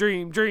 dream,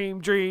 dream,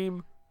 dream,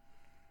 dream.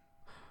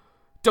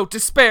 Don't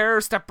despair,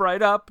 step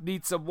right up,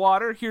 need some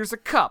water, here's a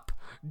cup.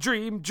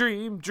 Dream,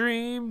 dream,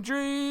 dream,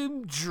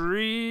 dream,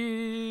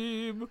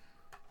 dream.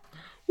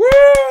 Woo!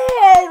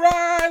 All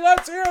right,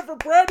 let's hear it for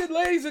Brendan,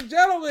 ladies and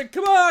gentlemen.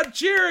 Come on,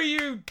 cheer,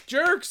 you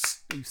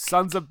jerks. You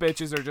sons of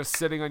bitches are just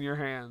sitting on your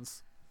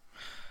hands.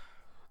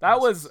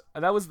 That was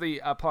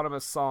the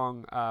eponymous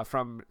song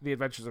from The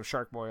Adventures of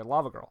Shark Boy and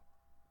Lava Girl.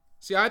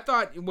 See, I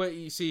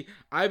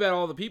bet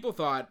all the people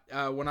thought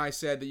when I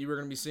said that you were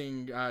going to be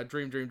singing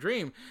Dream, Dream,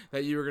 Dream,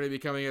 that you were going to be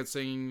coming out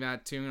singing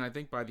that tune, I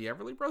think, by the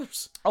Everly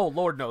Brothers. Oh,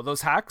 Lord, no.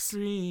 Those hacks?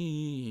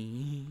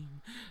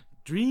 Dream,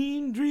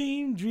 dream,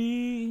 dream,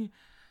 dream.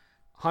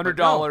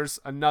 $100,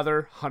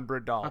 another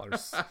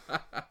 $100.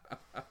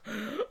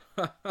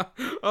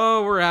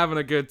 Oh, we're having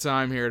a good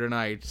time here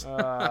tonight.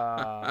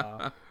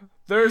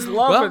 There's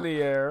love in the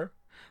air.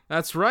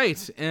 That's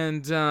right.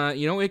 And,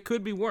 it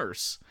could be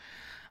worse.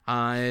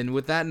 And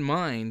with that in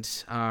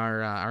mind,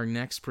 our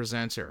next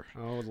presenter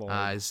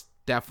is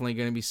definitely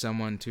going to be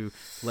someone to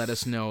let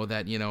us know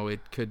that, it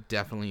could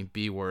definitely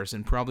be worse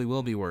and probably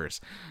will be worse.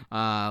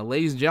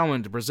 Ladies and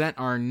gentlemen, to present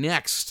our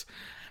next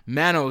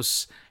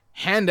Manos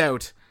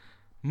handout,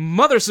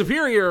 Mother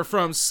Superior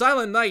from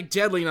Silent Night,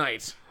 Deadly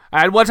Night.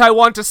 And what I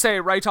want to say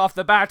right off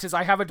the bat is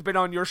I haven't been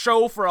on your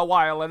show for a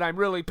while, and I'm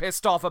really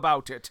pissed off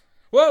about it.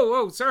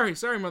 Whoa, sorry,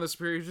 Mother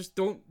Superior. Just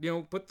don't,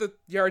 put the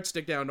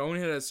yardstick down. Don't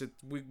hit us.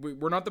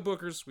 We're not the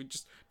bookers. We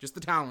just the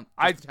talent.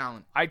 The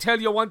talent. I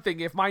tell you one thing.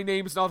 If my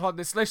name's not on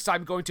this list,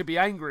 I'm going to be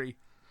angry.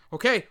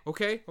 Okay. I've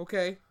got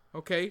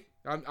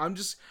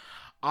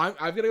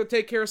to go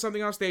take care of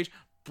something off stage.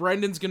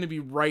 Brendan's going to be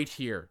right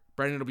here.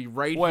 Brendan will be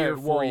right here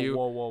for you.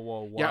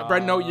 Whoa. Yeah,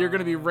 Brendan, no, you're going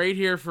to be right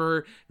here for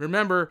her.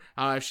 Remember,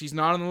 if she's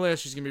not on the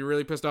list, she's going to be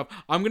really pissed off.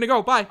 I'm going to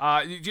go. Bye.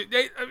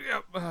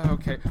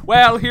 Okay.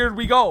 Well, here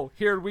we go.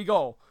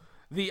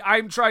 The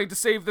I'm trying to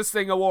save this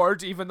thing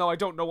award, even though I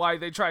don't know why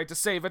they tried to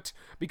save it,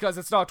 because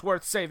it's not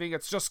worth saving,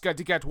 it's just going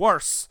to get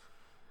worse.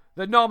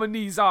 The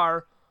nominees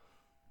are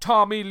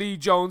Tommy Lee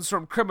Jones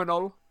from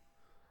Criminal,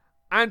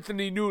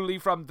 Anthony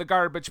Newley from The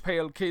Garbage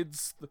Pail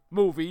Kids the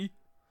movie,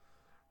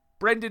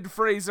 Brendan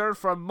Fraser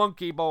from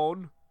Monkey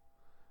Bone,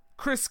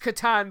 Chris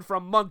Kattan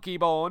from Monkey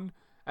Bone,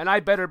 and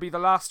I better be the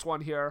last one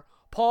here,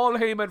 Paul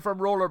Heyman from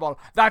Rollerball.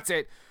 That's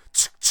it.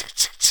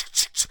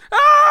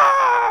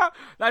 Ah!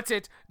 That's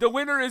it. The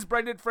winner is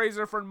Brendan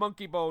Fraser from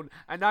Monkey Bone,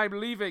 and I'm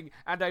leaving,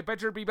 and I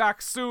better be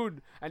back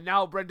soon. And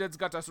now Brendan's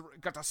got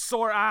a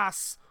sore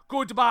ass.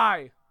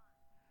 Goodbye.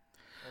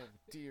 Oh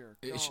dear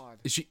God.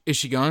 Is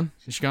she gone?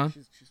 Is she gone?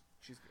 She's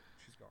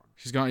gone.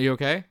 She's gone. Are you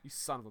okay? You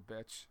son of a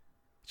bitch.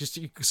 Just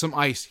some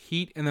ice,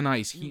 heat and then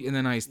ice, heat and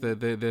then ice.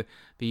 The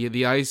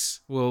ice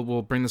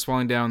will bring the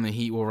swelling down. The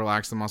heat will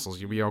relax the muscles.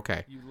 You'll be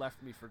okay. You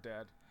left me for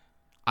dead.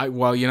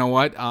 Well, you know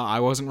what? I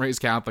wasn't raised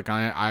Catholic.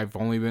 I've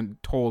only been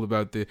told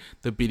about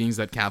the beatings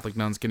that Catholic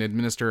nuns can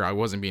administer. I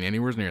wasn't being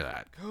anywhere near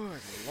that. Good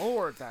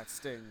Lord, that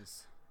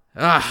stings.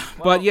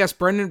 But yes,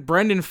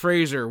 Brendan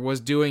Fraser was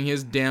doing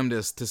his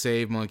damnedest to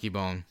save Monkey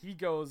Bone. He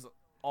goes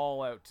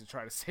all out to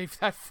try to save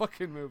that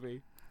fucking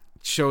movie.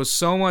 Shows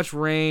so much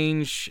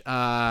range.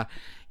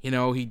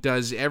 He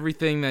does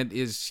everything that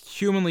is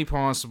humanly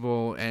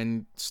possible,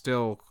 and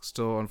still,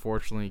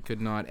 unfortunately, could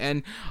not.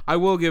 And I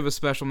will give a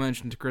special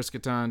mention to Chris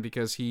Kattan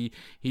because he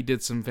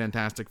did some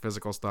fantastic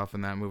physical stuff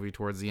in that movie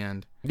towards the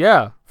end.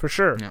 Yeah, for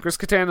sure. Yeah. Chris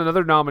Kattan,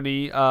 another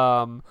nominee.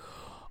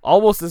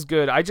 Almost as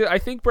good. I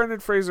think Brendan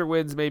Fraser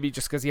wins maybe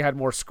just because he had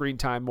more screen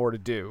time, more to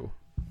do.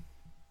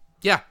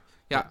 Yeah,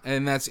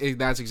 and that's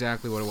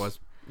exactly what it was.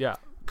 Yeah.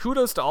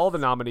 Kudos to all the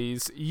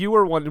nominees. You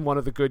were in one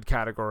of the good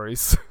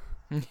categories.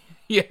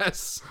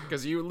 Yes,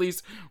 because you at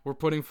least were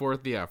putting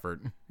forth the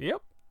effort.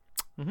 Yep.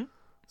 Mm-hmm.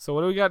 So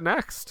what do we got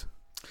next?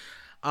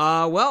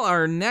 Well,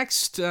 our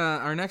next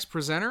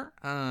presenter,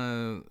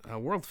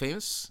 world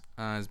famous,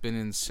 has been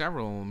in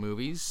several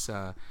movies.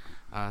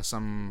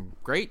 Some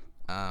great,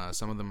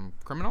 some of them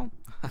criminal.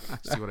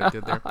 See what I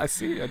did there? I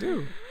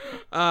do.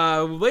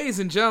 Ladies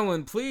and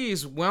gentlemen,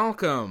 please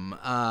welcome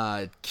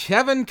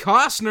Kevin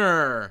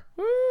Costner.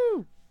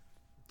 Woo!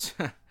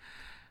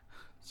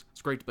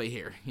 It's great to be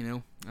here,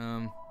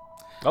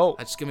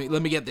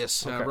 let me get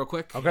this real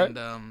quick. Okay. And,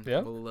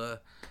 yeah. We'll,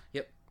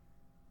 yep.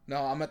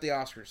 No, I'm at the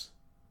Oscars.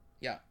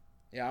 Yeah.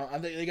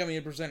 They got me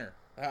a presenter.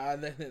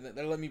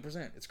 They let me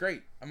present. It's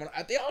great. I'm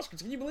at the Oscars.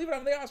 Can you believe it? I'm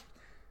at the Oscars.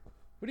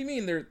 What do you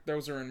mean?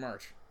 Those are in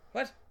March?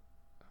 What?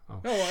 Oh,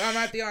 no, I'm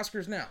at the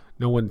Oscars now.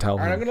 No one tell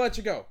me. All right, I'm gonna let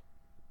you go.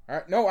 All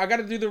right. No, I got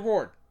to do the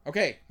award.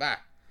 Okay. Bye.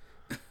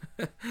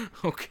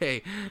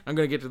 Okay, I'm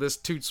gonna get to this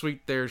toot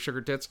sweet there,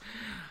 sugar tits.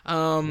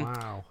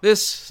 Wow.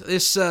 This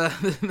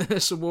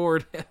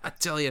award, I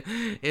tell you,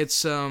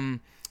 it's your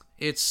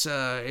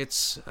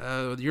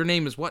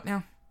name is what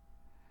now?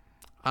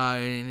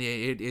 And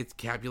it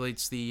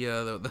calculates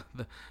the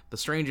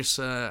strangest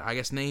I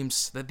guess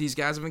names that these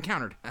guys have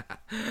encountered.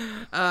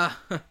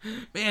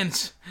 Man,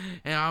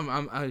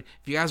 I'm if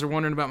you guys are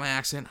wondering about my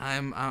accent,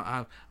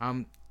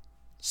 I'm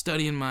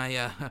studying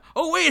my,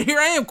 oh wait, here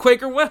I am,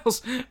 Quaker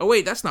Wells. Oh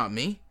wait, that's not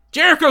me.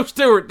 Jericho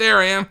Stewart, there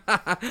I am.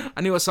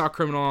 I knew I saw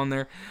Criminal on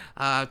there.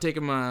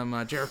 Taking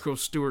my Jericho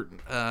Stewart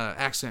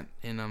accent,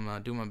 and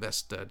I'm doing my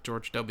best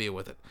George W.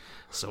 with it.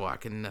 So I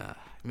can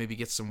maybe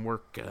get some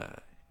work,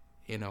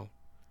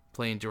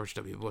 playing George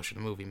W. Bush in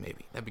a movie,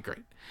 maybe. That'd be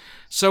great.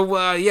 So,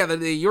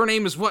 the Your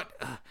Name Is What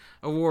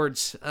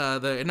awards.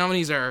 The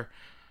nominees are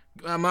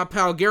my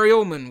pal Gary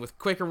Oldman with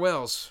Quaker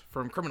Wells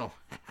from Criminal.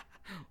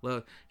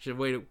 Should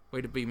way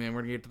to be, man.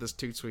 We're gonna get to this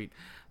toot sweet.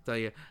 Tell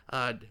you,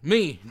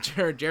 me,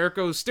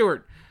 Jericho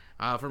Stewart,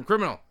 from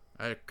Criminal.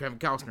 Kevin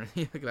Costner.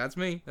 That's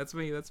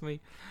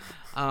me.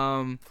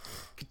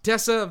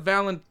 Contessa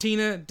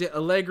Valentina de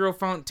Allegro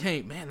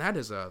Fontaine. Man, that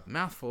is a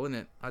mouthful, isn't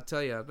it? I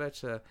tell you, I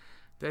betcha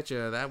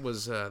that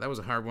was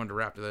a hard one to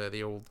wrap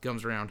the old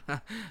gums around.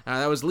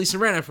 That was Lisa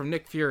Rinna from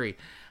Nick Fury.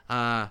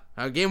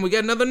 Again, we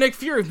got another Nick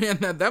Fury, man.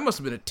 That must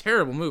have been a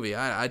terrible movie.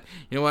 I you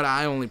know what?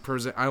 I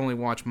only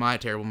watch my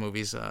terrible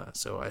movies,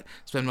 so I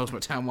spend most of my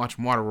time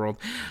watching Waterworld.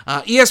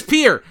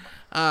 ESPer,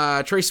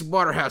 Tracy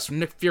Waterhouse from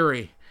Nick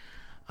Fury.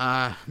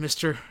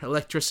 Mr.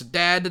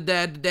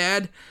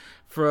 Electricidad,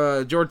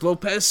 for George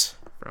Lopez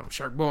from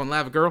Shark Boy and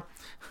Lava Girl.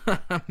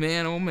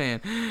 Man, oh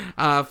man.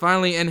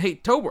 Finally, and hey,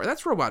 Tobor,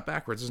 that's robot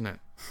backwards, isn't it?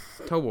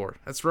 Tobor,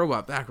 that's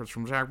robot backwards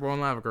from Shark Boy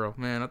and Lava Girl.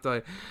 Man, I'll tell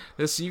you,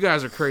 you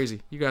guys are crazy.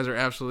 You guys are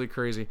absolutely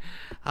crazy.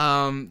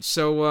 We're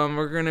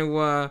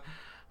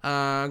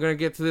gonna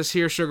get to this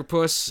here, Sugar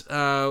Puss.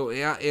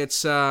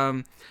 It's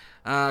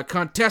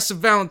Contessa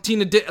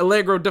Valentina de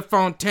Allegro de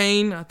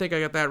Fontaine. I think I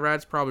got that right.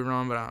 It's probably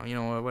wrong, but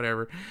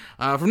whatever.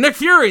 From Nick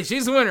Fury,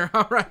 she's the winner.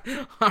 All right.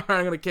 I'm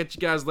gonna catch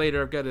you guys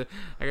later.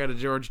 I got a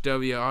George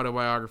W.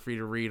 autobiography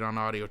to read on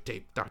audio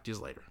tape. Talk to you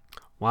later.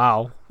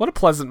 Wow, what a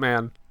pleasant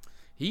man.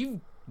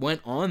 He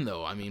went on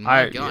though. I mean,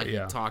 my God,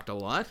 yeah. he talked a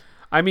lot.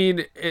 I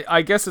mean,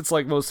 I guess it's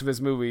like most of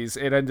his movies.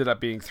 It ended up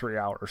being 3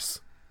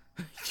 hours.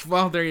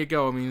 Well, there you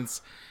go. I mean,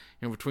 it's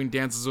between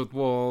Dances with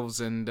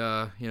Wolves and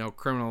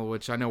Criminal,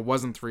 which I know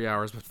wasn't 3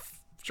 hours, but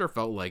sure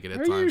felt like it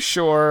at Are times. you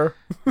sure?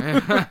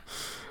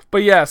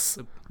 But yes,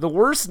 the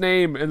worst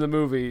name in the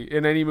movie,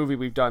 in any movie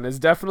we've done, is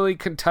definitely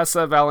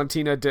Contessa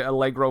Valentina de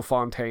Allegro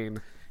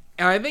Fontaine.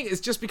 And I think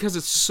it's just because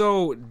it's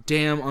so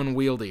damn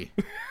unwieldy.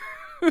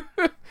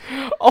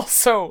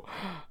 Also,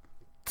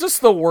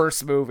 just the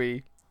worst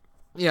movie.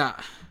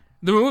 Yeah,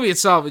 the movie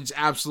itself is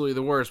absolutely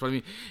the worst. But I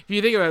mean, if you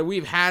think about it,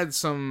 we've had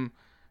some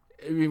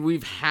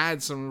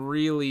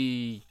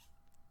really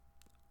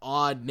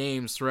odd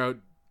names throughout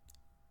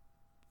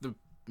the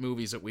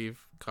movies that we've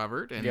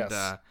covered, and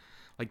Yes.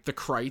 Like the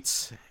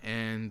Krites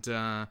and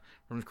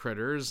from the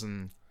Critters,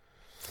 and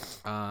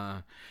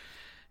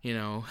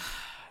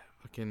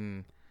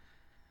fucking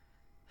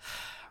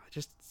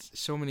just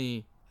so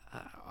many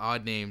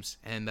odd names,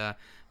 and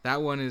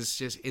that one is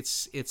just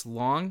it's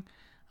long.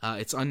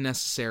 It's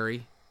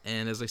unnecessary,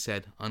 and as I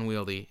said,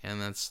 unwieldy,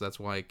 and that's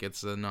why it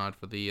gets a nod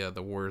for the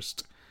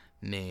worst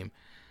name.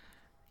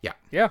 Yeah,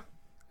 Yeah,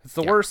 it's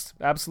the Yeah. worst,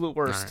 absolute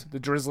worst. Alright. The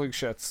drizzling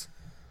shits.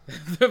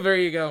 there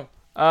you go.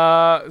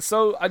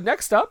 So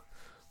next up,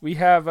 we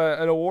have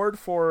an award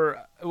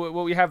for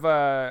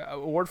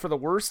award for the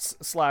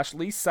worst /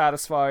 least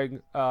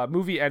satisfying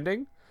movie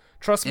ending.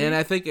 Trust me. And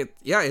I think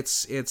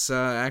it's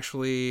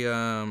actually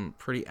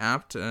pretty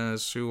apt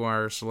as to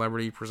our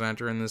celebrity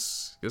presenter in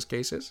this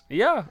case is.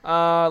 Yeah,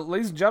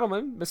 ladies and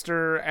gentlemen,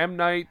 Mr. M.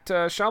 Night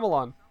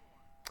Shyamalan.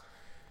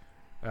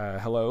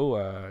 Hello,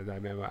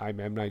 I'm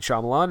M. Night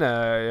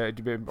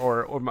Shyamalan,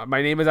 or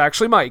my name is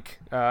actually Mike.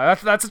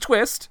 That's a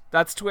twist.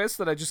 That's a twist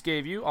that I just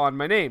gave you on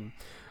my name.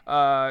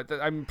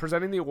 I'm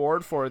presenting the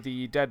award for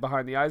the Dead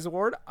Behind the Eyes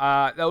award.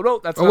 No,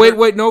 that's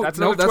wait, no, that's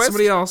no, another that's twist.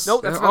 somebody else. No,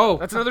 that's Oh.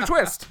 that's another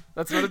twist.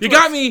 That's another. You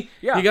twist. got me.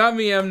 Yeah. You got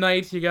me, M.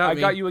 Night. You got I me.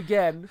 got you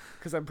again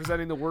because I'm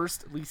presenting the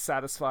worst, least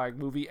satisfying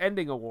movie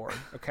ending award.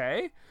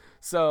 Okay,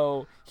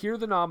 so here are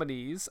the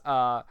nominees: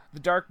 The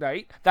Dark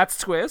Knight. That's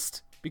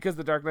twist because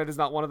The Dark Knight is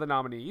not one of the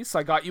nominees. So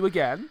I got you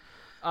again.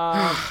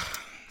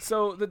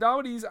 So the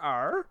nominees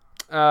are,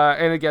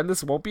 and again,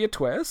 this won't be a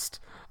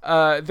twist.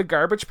 The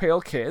Garbage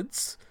Pail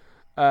Kids,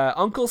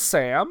 Uncle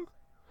Sam,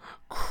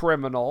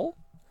 Criminal,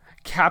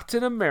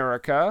 Captain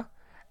America,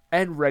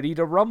 and Ready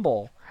to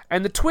Rumble.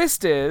 And the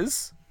twist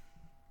is,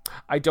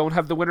 I don't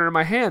have the winner in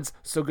my hands,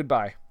 so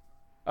goodbye.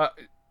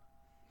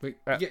 Wait,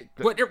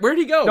 where'd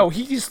he go? No,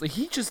 he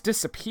just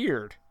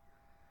disappeared.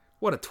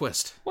 What a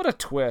twist. What a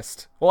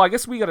twist. Well, I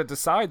guess we gotta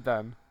decide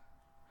then.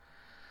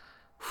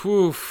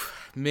 Whew,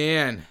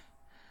 man.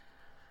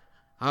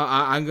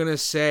 I'm gonna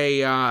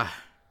say I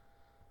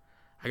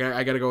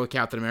gotta go with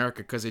Captain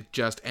America because it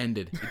just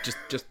ended. It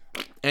just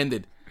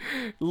ended.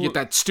 You get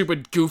that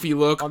stupid goofy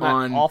look On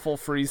that awful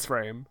freeze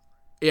frame.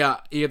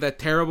 Yeah, you get that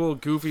terrible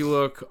goofy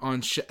look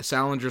on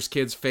Salinger's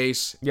kid's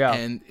face. Yeah.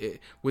 And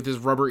with his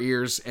rubber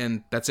ears,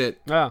 and that's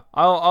it. Yeah,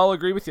 I'll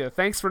agree with you.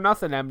 Thanks for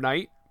nothing, M.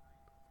 Night.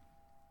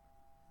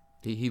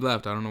 He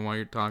left. I don't know why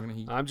you're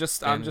talking. I'm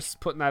just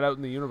putting that out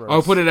in the universe.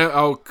 Oh, put it out.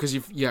 Oh, because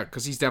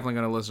he's definitely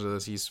gonna listen to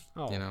this. He's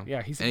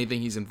yeah,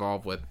 anything he's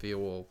involved with,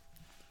 he'll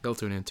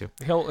tune into.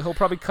 He'll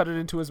probably cut it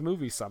into his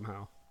movie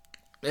somehow.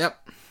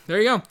 Yep.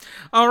 There you go.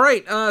 All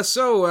right.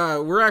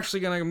 So we're actually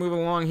gonna move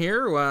along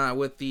here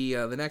with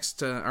the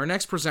next our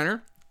next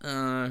presenter,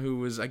 who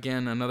was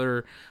again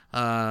another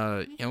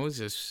is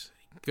just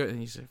good.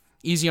 He's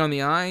easy on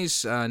the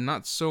eyes,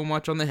 not so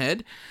much on the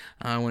head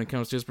when it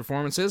comes to his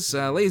performances.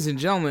 Ladies and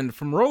gentlemen,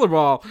 from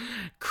Rollerball,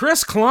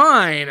 Chris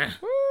Klein.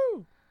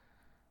 Woo!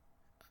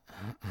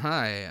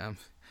 Hi, I'm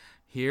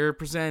here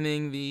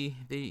presenting the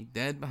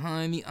Dead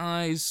Behind the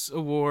Eyes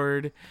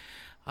award.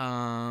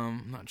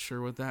 Not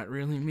sure what that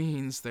really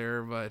means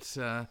there, but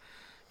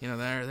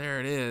there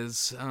it is.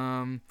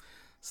 So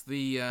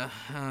the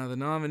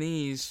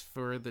nominees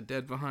for the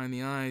Dead Behind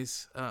the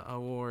Eyes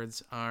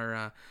awards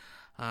are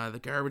the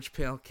Garbage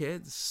Pail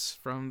Kids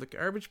from the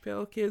Garbage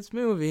Pail Kids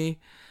movie,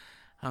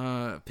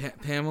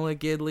 Pamela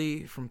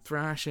Gidley from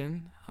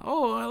Thrashin'.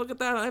 Oh, look at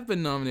that! I've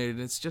been nominated.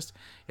 It's just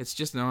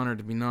an honor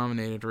to be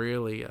nominated.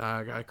 Really,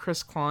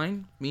 Chris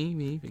Klein,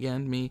 me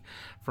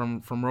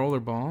from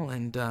Rollerball,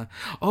 and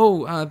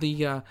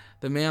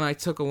the man I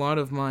took a lot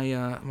of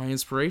my my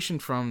inspiration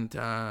from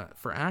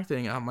for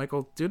acting,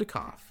 Michael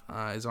Dudikoff,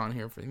 is on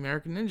here for the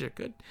American Ninja.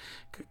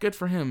 Good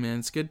for him, man.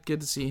 It's good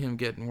to see him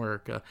getting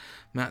work.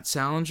 Matt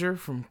Salinger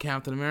from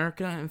Captain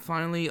America, and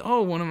finally,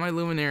 one of my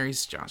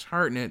luminaries, Josh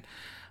Hartnett.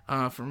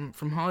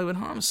 From Hollywood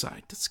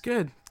Homicide. That's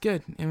good. I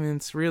mean,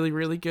 it's really,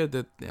 really good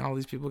that all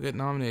these people get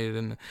nominated.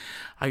 And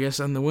I guess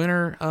the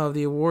winner of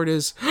the award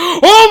is...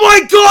 Oh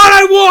my God,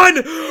 I won!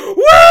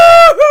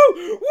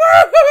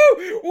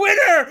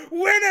 Woohoo!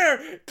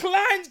 Winner!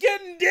 Klein's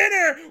getting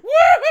dinner!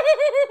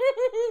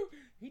 Woohoo!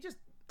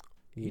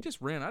 He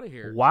just ran out of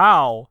here.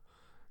 Wow.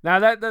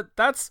 Now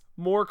that's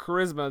more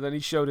charisma than he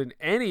showed in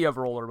any of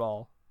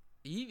Rollerball.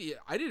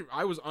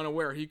 I was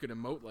unaware he could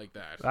emote like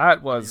that.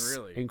 That was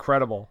really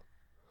incredible.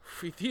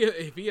 If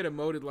he had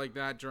emoted like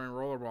that during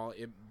Rollerball,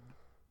 it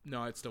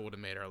still would have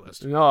made our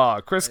list.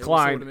 No, Chris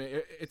Klein.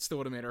 It still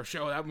would have made our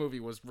show. That movie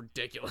was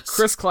ridiculous.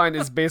 Chris Klein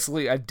is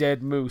basically a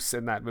dead moose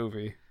in that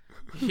movie.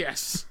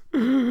 Yes.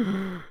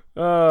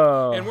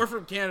 Oh. And we're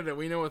from Canada.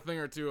 We know a thing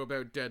or two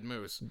about dead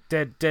moose.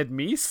 Dead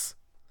meese?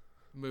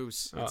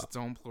 Moose. It's its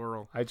own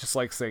plural. I just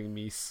like saying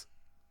meese.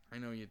 I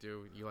know you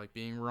do. You like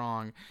being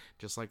wrong,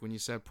 just like when you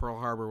said Pearl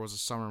Harbor was a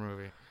summer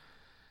movie.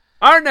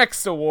 Our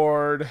next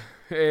award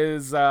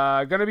is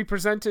going to be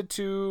presented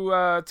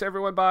to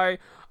everyone by,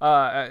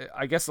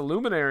 I guess, a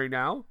luminary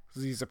now.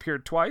 He's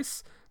appeared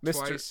twice.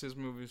 Twice his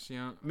movies,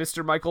 yeah.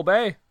 Mr. Michael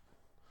Bay.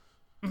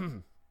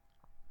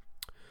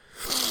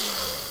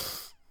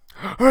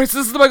 Alright, so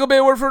this is the Michael Bay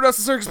Award for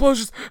Unnecessary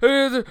Explosions.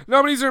 The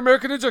nominees are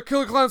American Ninja,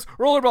 Killer Clowns,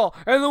 Rollerball,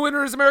 and the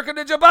winner is American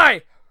Ninja.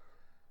 Bye!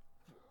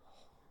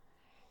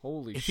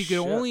 Holy shit. If he could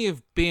only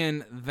have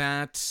been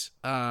that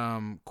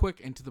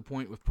quick and to the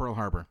point with Pearl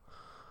Harbor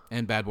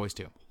and Bad Boys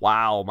 2.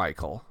 Wow,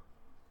 Michael.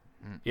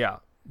 Yeah.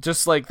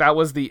 Just like that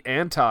was the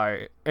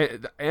anti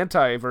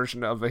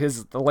version of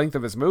the length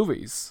of his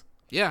movies.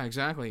 Yeah,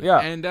 exactly. Yeah.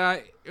 And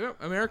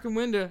American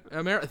Windows.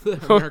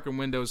 American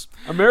Windows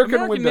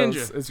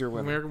Ninja is your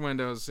winner. American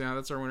Windows. Yeah,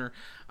 that's our winner.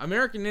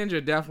 American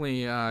Ninja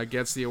definitely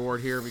gets the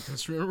award here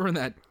because remember when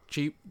that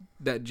Jeep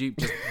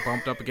just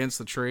bumped up against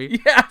the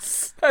tree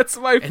Yes, that's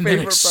my and then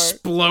favorite part.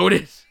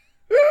 exploded.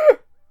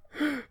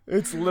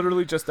 It's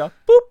literally just a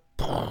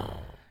boop.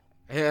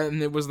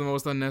 And it was the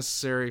most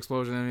unnecessary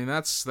explosion. I mean,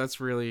 that's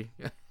really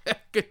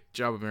good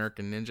job,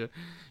 American Ninja.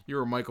 You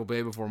were Michael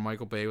Bay before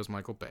Michael Bay was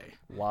Michael Bay.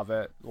 Love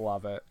it.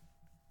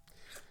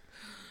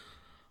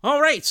 All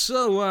right,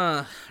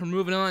 so we're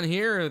moving on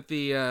here at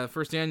the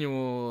first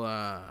annual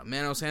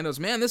Manos Handos.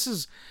 Man, this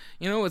is,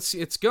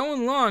 it's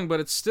going long, but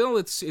it's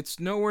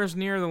nowhere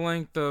near the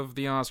length of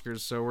the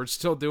Oscars, so we're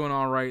still doing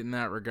all right in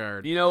that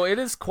regard. It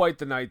is quite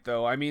the night,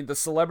 though. I mean, the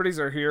celebrities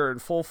are here in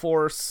full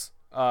force.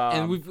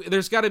 And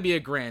there's got to be a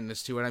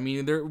grandness to it. I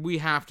mean, we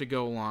have to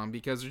go along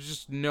because there's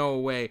just no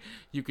way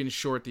you can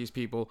short these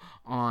people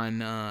on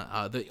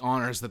the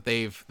honors that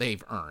they've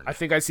earned. I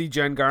think I see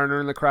Jen Garner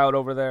in the crowd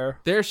over there.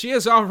 There she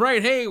is. All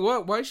right. Hey,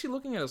 what? Why is she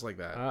looking at us like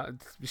that?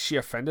 Is she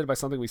offended by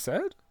something we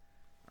said?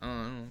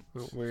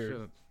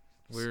 Weird.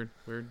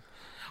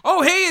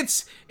 Oh, hey,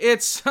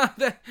 it's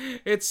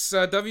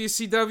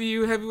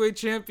WCW heavyweight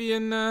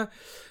champion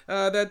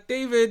that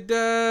David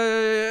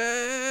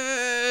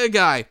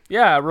guy.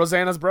 Yeah,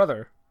 Rosanna's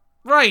brother.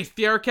 Right,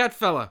 the Arquette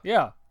fella.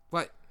 Yeah.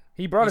 What?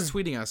 He's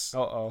tweeting us.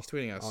 Uh-oh. He's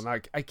tweeting us. Oh,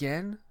 not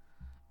again?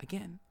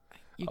 Again.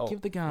 You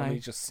give the guy. Let me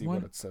just see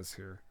what it says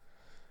here.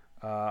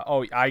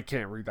 I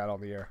can't read that on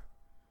the air.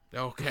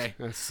 Okay.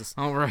 It's just,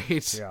 all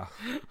right. Yeah.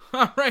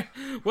 All right.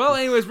 Well,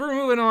 anyways, we're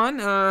moving on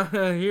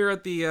here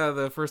at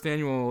the first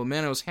annual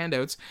Manos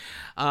Handouts.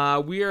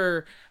 We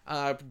are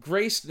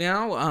graced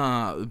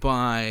now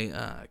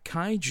by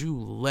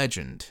kaiju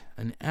legend,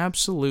 an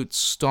absolute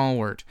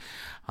stalwart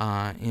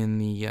in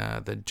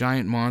the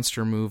giant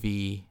monster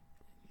movie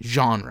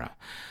genre.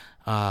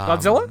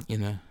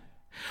 Godzilla?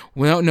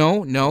 Well,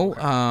 no.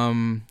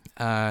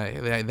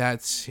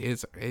 That's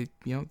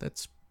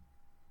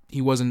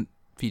he wasn't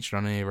featured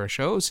on any of our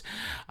shows,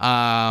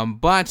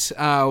 but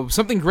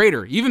something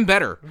greater, even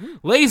better,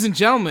 ladies and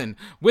gentlemen,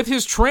 with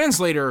his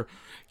translator,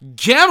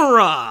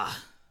 Gamera.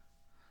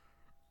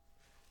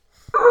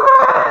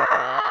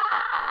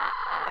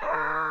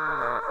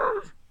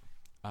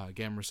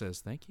 Gamera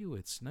says, "Thank you.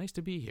 It's nice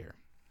to be here."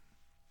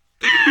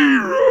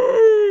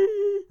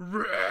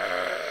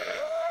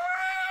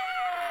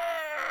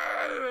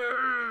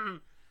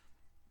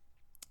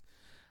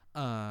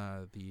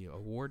 The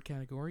award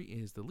category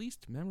is the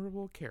least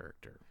memorable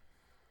character.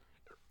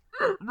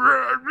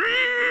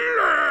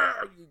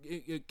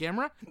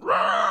 Gamera?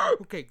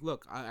 Okay,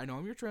 look, I know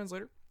I'm your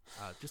translator.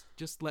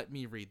 Just let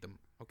me read them,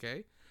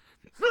 okay?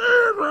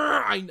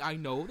 I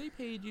know they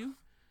paid you,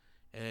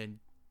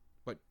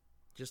 but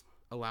just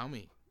allow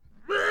me.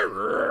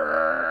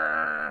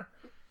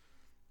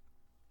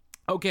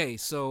 Okay,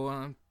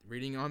 so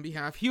reading on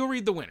behalf, he'll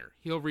read the winner.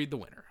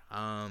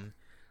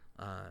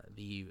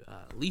 The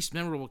least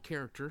memorable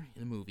character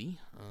in the movie.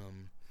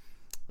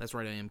 That's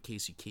right, I am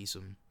Casey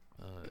Kasem,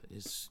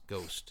 is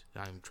Ghost.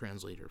 I'm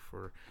translator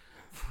for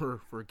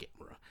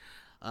Gamera.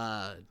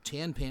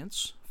 Tan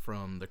Pants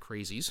from The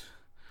Crazies.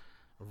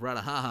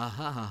 Rada ha ha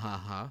ha ha ha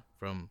ha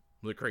from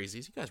The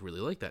Crazies. You guys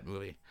really like that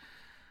movie.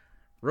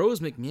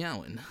 Rose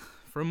McMeowan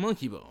from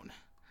Monkey Bone.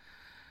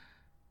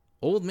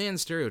 Old Man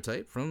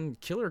Stereotype from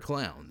Killer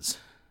Clowns.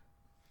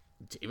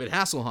 David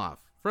Hasselhoff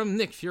from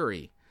Nick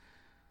Fury.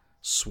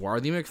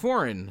 Swarthy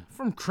McFarlane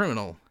from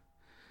Criminal.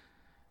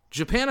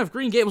 Japan of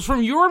Green Gables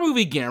from your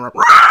movie, Gamera.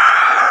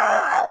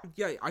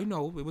 Yeah, I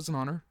know. It was an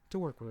honor to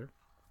work with her.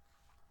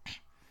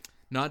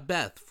 Not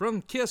Beth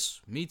from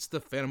Kiss Meets the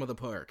Phantom of the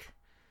Park.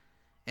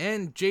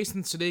 And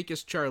Jason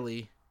Sudeikis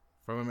Charlie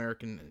from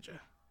American Ninja.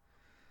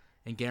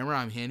 And Gamera,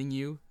 I'm handing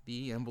you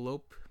the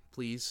envelope.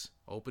 Please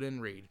open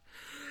and read.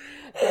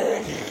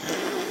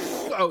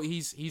 Oh,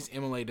 he's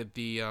immolated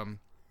the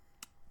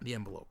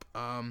envelope.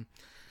 Do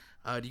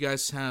you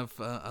guys have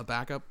a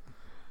backup?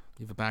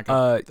 You have a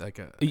backup, like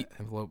a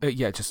envelope?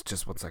 Yeah,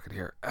 just 1 second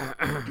here.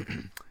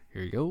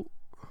 Here you go.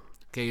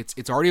 Okay,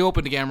 it's already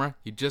open to camera.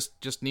 You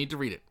just need to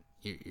read it.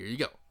 Here you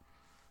go.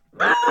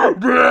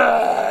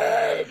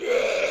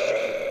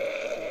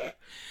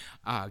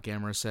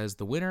 Gamera says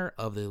the winner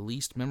of the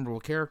least memorable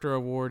character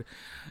award,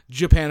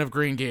 Japan of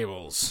Green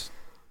Gables.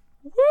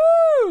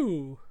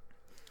 Woo!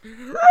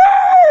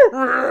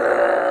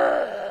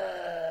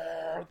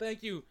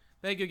 Thank you,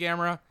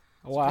 Gamera.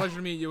 It's a pleasure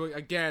to meet you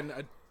again.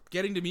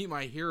 Getting to meet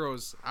my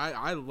heroes,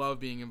 I love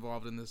being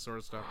involved in this sort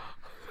of stuff.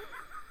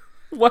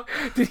 What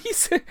did he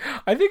say?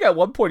 I think at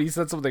one point he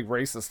said something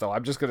racist, though.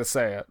 I'm just gonna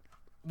say it.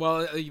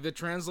 Well, the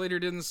translator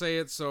didn't say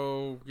it,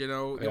 so, the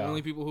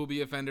only people who will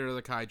be offended are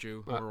the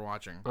kaiju who are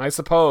watching. I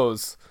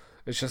suppose.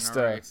 It's just,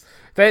 right.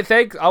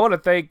 I want to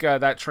thank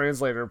that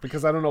translator,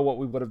 because I don't know what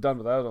we would have done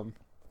without him.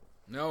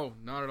 No,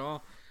 not at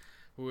all.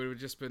 We would have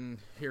just been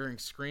hearing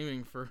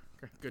screaming for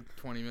a good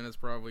 20 minutes,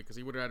 probably, because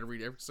he would have had to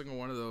read every single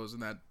one of those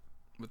and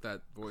what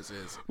that voice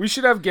is. We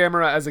should have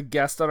Gamera as a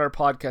guest on our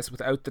podcast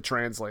without the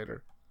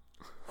translator.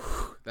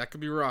 That could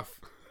be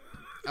rough.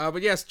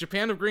 But yes,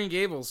 Japan of Green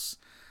Gables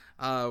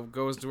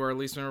goes to our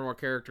least memorable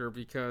character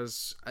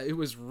because it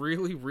was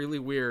really, really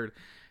weird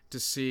to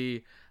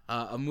see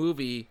a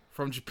movie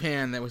from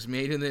Japan that was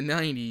made in the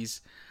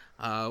 90s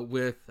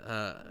with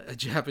a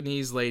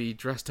Japanese lady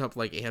dressed up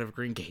like Anne of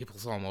Green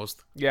Gables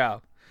almost. Yeah,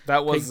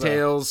 that was...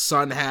 Pigtails,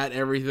 sun hat,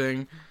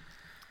 everything.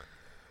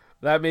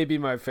 That may be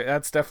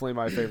that's definitely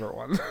my favorite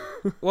one.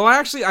 Well,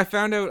 actually, I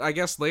found out, I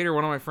guess later,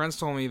 one of my friends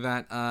told me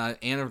that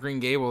Anne of Green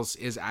Gables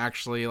is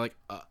actually like...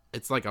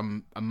 it's like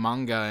a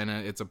manga, and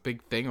it's a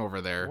big thing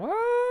over there.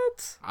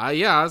 What?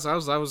 Yeah,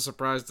 I was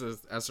surprised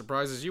as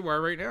surprised as you are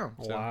right now.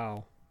 So.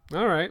 Wow.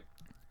 All right.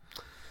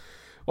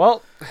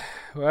 Well,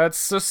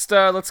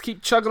 let's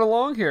keep chugging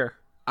along here.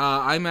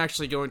 I'm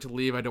actually going to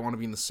leave. I don't want to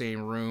be in the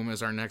same room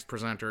as our next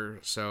presenter,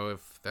 so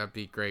if that'd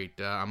be great.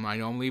 I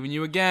know I'm leaving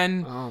you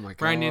again, oh my God,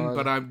 Brandon,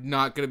 but I'm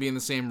not going to be in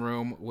the same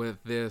room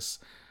with this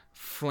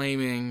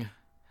flaming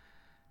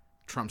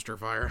Trumpster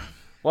fire.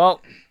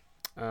 Well.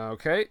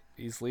 Okay,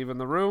 he's leaving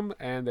the room,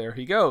 and there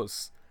he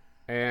goes.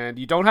 And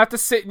you don't have to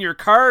sit in your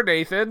car,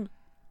 Nathan.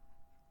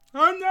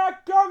 I'm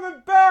not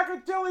coming back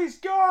until he's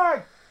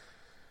gone!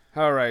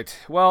 All right,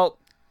 well,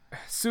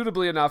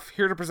 suitably enough,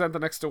 here to present the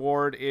next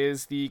award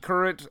is the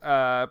current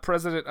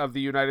President of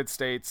the United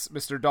States,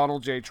 Mr.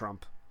 Donald J.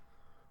 Trump.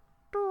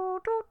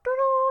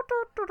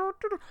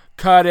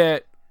 Cut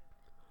it!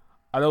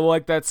 I don't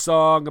like that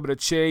song. I'm going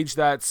to change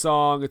that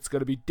song. It's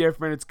going to be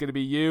different. It's going to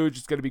be huge.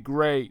 It's going to be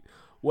great.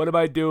 What am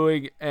I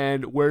doing,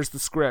 and where's the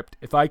script?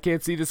 If I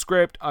can't see the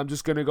script, I'm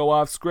just going to go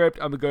off script.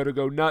 I'm going to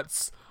go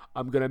nuts.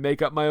 I'm going to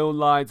make up my own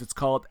lines. It's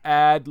called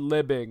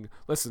ad-libbing.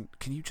 Listen,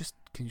 can you just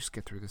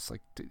get through this? Like,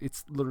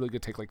 it's literally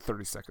going to take like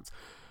 30 seconds.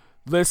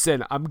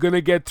 Listen, I'm going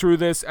to get through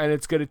this, and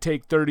it's going to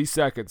take 30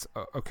 seconds.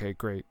 Okay,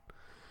 great.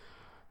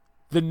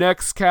 The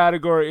next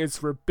category is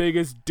for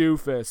biggest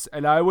doofus,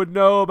 and I would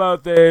know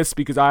about this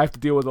because I have to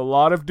deal with a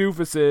lot of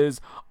doofuses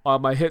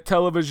on my hit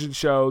television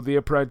show, The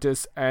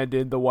Apprentice, and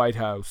in the White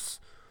House.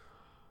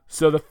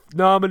 So the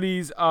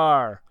nominees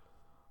are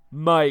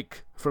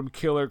Mike from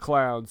Killer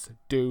Clowns,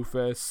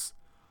 doofus.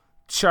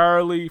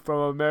 Charlie from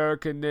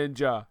American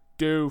Ninja,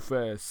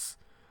 doofus.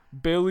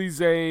 Billy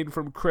Zane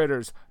from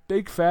Critters,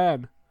 big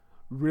fan,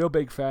 real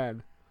big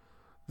fan.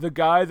 The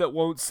guy that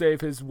won't save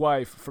his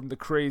wife from the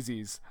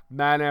Crazies,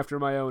 man after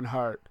my own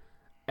heart.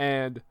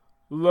 And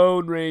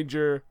Lone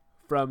Ranger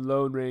from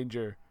Lone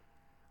Ranger.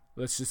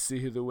 Let's just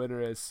see who the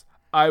winner is.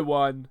 I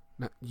won.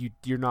 No,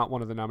 you're not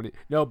one of the nominees.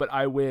 No, but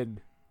I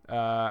win.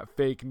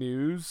 Fake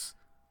news.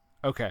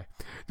 Okay.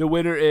 The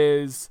winner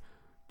is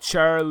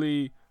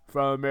Charlie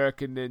from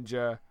American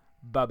Ninja.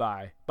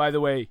 Bye-bye. By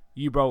the way,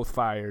 you both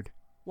fired.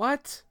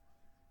 What?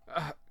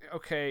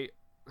 Okay.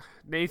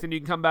 Nathan, you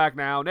can come back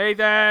now.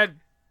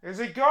 Nathan! Is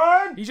he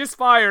gone? He just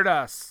fired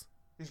us.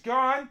 He's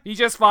gone? He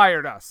just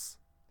fired us.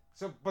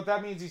 So, but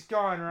that means he's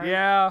gone, right?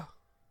 Yeah.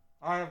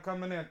 I'm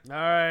coming in. All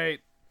right.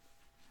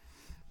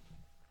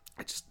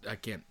 I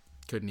can't.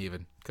 Couldn't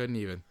even.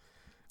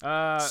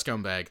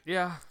 Scumbag.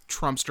 Yeah.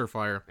 Trumpster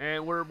fire.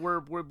 And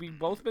we've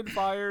both been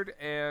fired,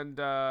 and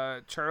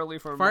Charlie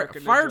from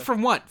American fired Ninja.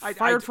 from what?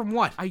 Fired from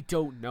what? I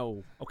don't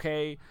know.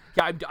 Okay.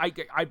 Yeah,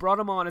 I brought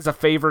him on as a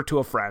favor to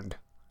a friend.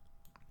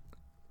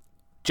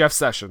 Jeff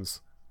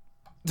Sessions.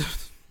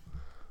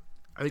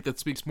 I think that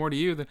speaks more to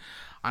you than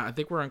I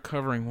think we're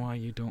uncovering why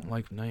you don't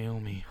like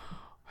Naomi.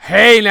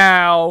 Hey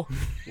now,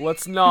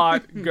 let's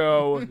not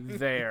go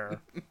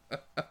there.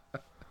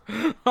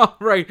 All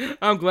right,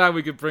 I'm glad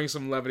we could bring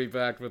some levity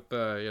back with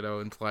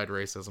implied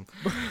racism.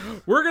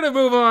 We're gonna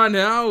move on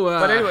now.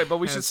 But anyway,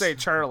 we should say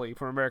Charlie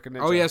from American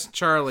Ninja. Oh yes,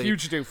 Charlie,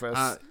 huge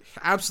doofus.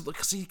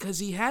 Absolutely, because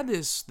he had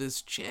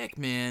this chick,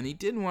 man. He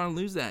didn't want to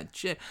lose that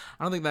chick.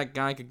 I don't think that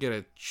guy could get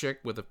a chick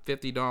with a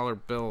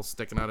 $50 bill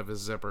sticking out of his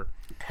zipper.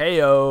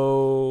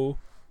 Heyo.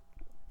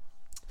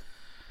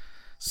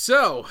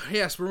 So,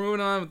 yes, we're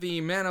moving on with the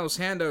Manos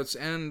handouts,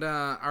 and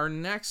our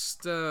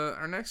next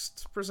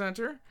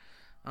presenter,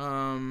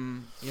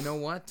 you know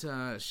what?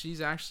 She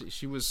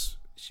was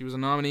a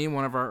nominee in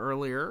one of our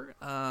earlier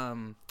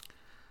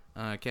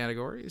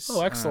categories.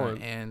 Oh,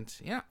 excellent! And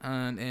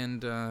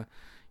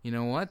you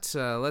know what?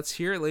 Let's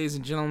hear it, ladies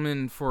and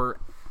gentlemen, for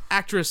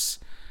actress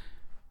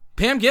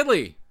Pam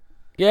Gidley.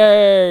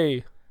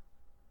 Yay!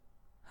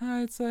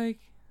 It's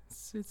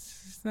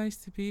nice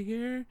to be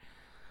here.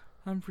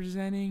 I'm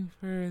presenting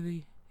for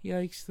the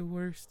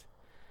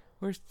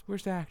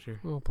worst actor.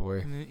 Oh boy!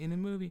 In a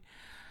movie.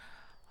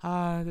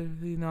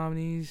 The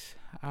nominees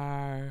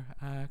are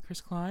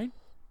Chris Klein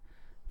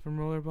from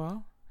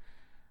Rollerball,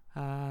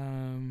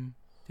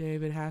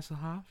 David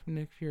Hasselhoff from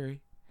Nick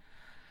Fury,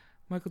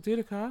 Michael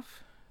Dudikoff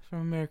from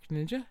American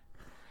Ninja.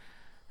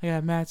 I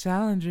got Matt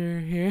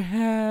Salinger here.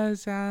 JD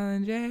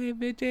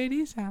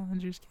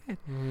Salinger's kid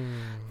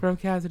from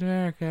Captain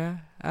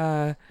America.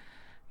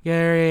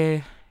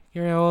 Gary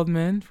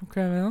Oldman from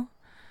Criminal.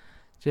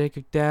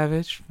 Jacob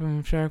Davidge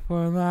from Shark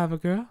Boy and Lava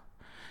Girl.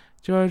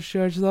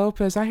 George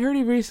Lopez. I heard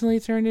he recently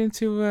turned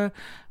into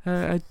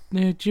a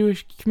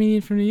Jewish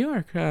comedian from New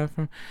York.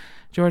 From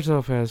George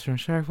Lopez from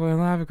Shark Boy and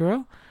Lava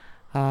Girl.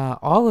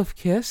 Olive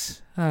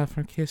Kiss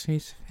from Kiss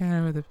Meets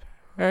Phantom of the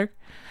Park.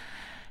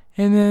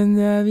 And then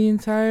the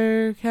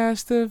entire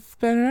cast of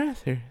Ben and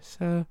Arthur.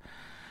 So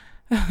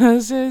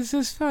this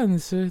is fun.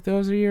 So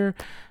those are your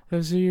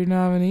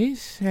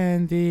nominees,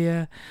 and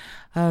the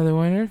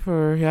winner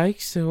for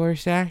Yikes, the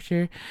worst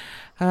actor,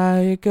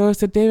 it goes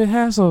to David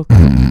Hasselhoff.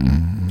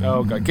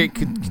 Oh god,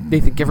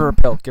 Nathan, give her a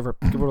pill. Give her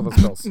one of those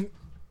pills.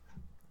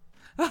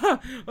 Oh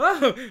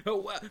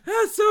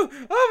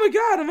my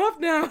god, I'm up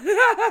now.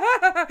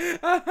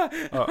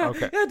 Oh,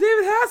 okay. Yeah,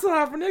 David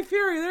Hasselhoff for Nick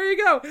Fury. There you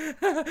go.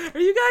 Are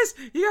you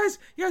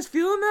guys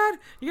feeling that?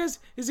 You guys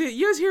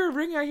hear a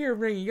ring? I hear a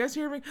ring. You guys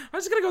hear a ring? I'm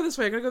just gonna go this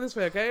way.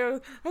 Okay. I'll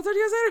talk to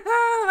you guys later.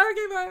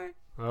 Okay, bye.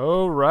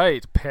 All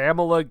right,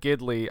 Pamela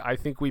Gidley. I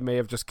think we may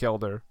have just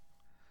killed her.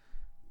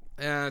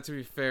 Yeah, to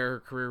be fair, her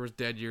career was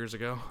dead years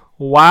ago.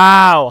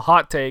 Wow,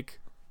 hot take.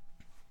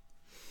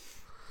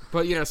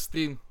 But yes,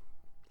 the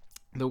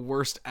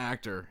worst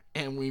actor,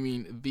 and we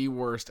mean the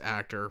worst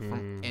actor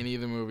from any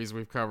of the movies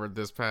we've covered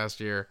this past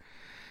year.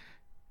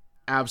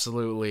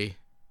 Absolutely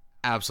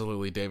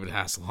David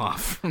Hasselhoff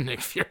from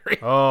Nick Fury.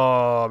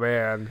 Oh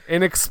man,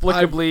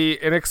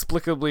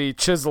 inexplicably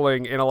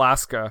chiseling in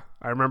Alaska.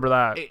 I remember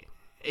that.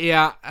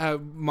 Yeah,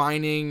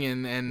 mining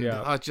and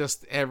Yeah.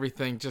 Just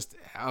everything, just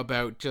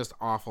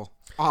awful.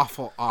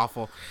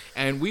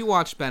 And we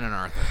watched Ben and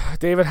Arthur.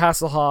 David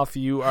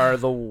Hasselhoff, you are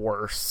the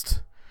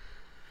worst.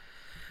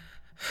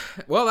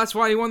 Well, that's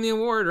why he won the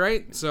award,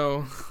 right?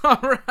 So, all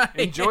right.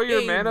 Enjoy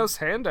your Manos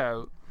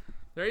handout.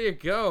 There you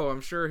go.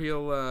 I'm sure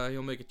he'll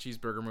make a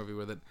cheeseburger movie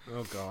with it.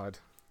 Oh God.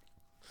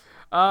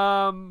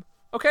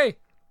 Okay.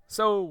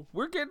 So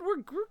we're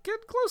getting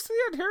close to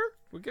the end here.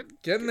 We're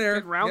Getting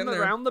there.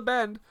 Round the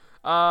bend.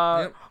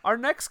 Yep. Our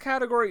next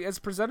category is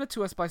presented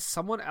to us by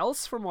someone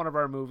else from one of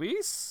our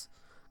movies.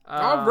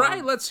 All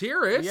right, let's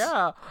hear it.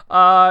 Yeah.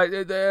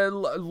 The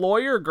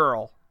lawyer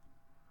girl.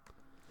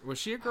 Was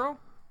she a girl?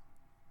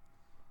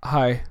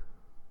 Hi.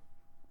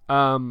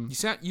 You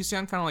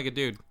sound kind of like a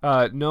dude.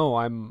 No,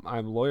 I'm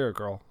lawyer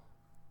girl.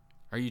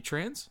 Are you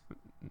trans?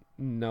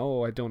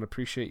 No, I don't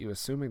appreciate you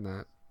assuming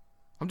that.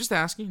 I'm just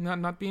asking,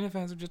 not being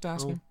offensive, just Oh,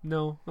 asking.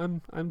 no,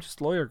 I'm just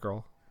lawyer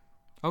girl.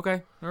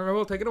 Okay, all right,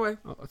 well, take it away.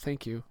 Oh,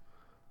 thank you.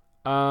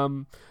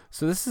 So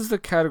this is the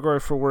category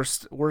for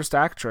worst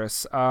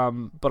actress.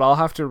 But I'll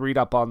have to read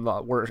up on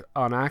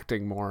on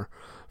acting more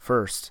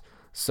first.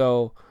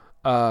 So,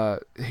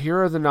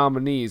 here are the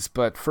nominees,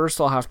 but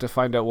first I'll have to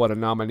find out what a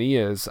nominee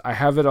is. I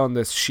have it on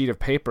this sheet of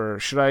paper.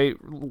 Should I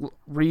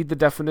read the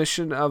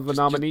definition of a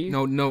nominee?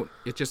 No.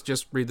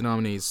 Just read the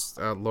nominees.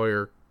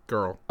 Lawyer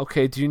girl.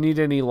 Okay. Do you need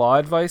any law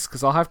advice?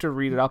 Because I'll have to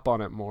read it up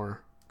on it more.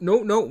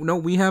 No.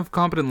 We have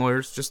competent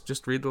lawyers.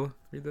 Just read the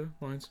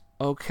lines.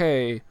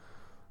 Okay.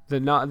 The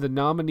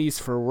nominees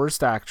for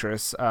worst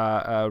actress: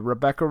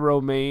 Rebecca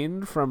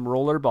Romaine from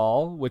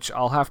Rollerball, which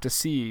I'll have to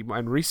see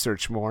and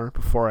research more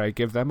before I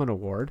give them an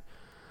award.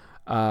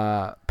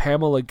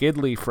 Pamela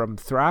Gidley from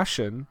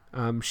Thrashin'.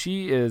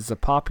 She is a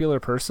popular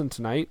person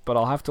tonight, but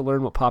I'll have to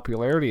learn what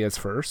popularity is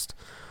first.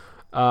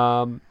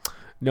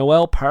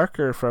 Noelle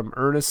Parker from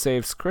Ernest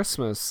Saves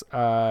Christmas.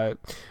 I'm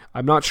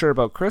not sure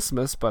about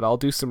Christmas, but I'll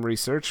do some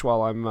research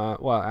while I'm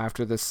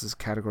after this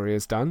category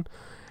is done.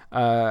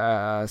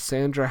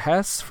 Sandra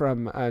Hess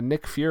from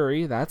Nick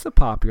Fury. That's a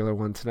popular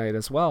one tonight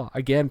as well.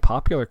 Again,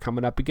 popular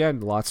coming up again.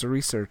 Lots of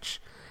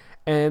research.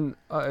 And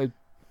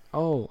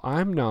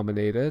I'm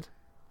nominated.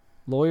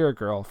 Lawyer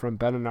girl from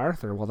Ben and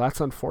Arthur. Well,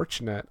 that's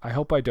unfortunate. I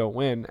hope I don't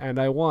win. And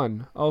I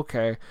won.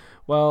 Okay.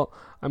 Well,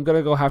 I'm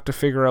going to have to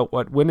figure out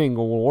what winning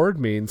award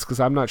means, because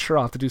I'm not sure.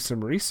 I'll have to do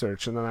some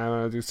research, and then I'm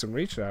going to do some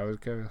research.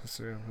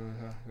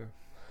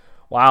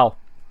 Wow.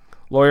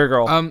 Lawyer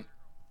girl.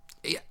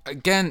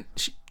 Again,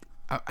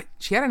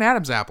 she had an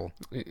Adam's apple.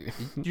 Yeah.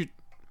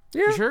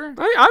 You sure?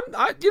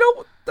 I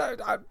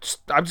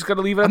I'm just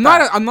gonna leave it. I'm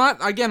at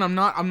that.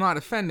 I'm not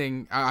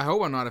offending. I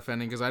hope I'm not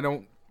offending because I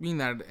don't mean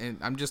that. And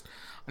I'm just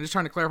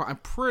trying to clarify. I'm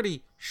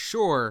pretty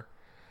sure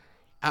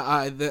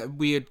that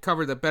we had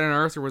covered that Ben and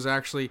Arthur was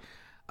actually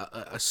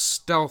a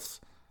stealth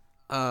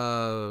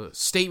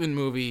statement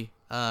movie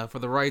for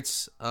the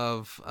rights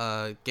of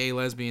gay,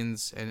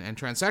 lesbians, and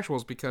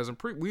transsexuals, because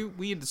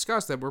we had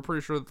discussed that we're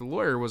pretty sure that the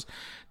lawyer was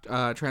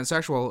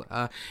transsexual,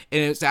 and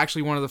it's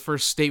actually one of the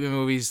first statement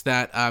movies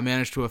that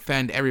managed to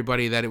offend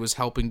everybody that it was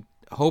hoping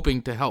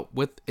to help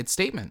with its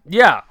statement.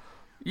 Yeah.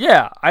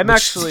 I'm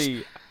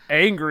actually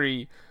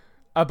angry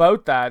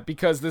about that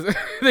because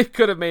they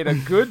could have made a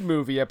good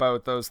movie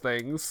about those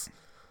things.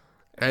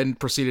 And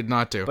proceeded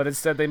not to. But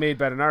instead they made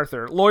Ben and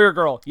Arthur. Lawyer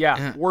Girl,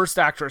 worst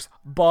actress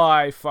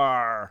by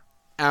far.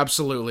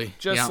 Absolutely.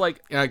 Just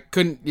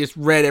couldn't just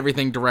read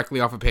everything directly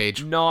off a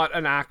page. Not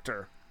an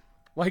actor.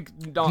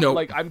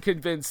 Nope. I'm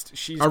convinced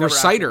she's a never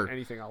reciter. acted in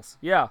anything else.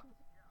 Yeah.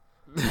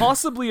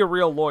 Possibly a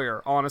real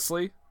lawyer,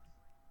 honestly.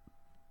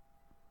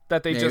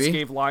 That they just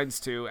gave lines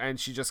to and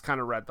she just kind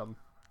of read them.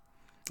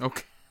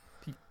 Okay.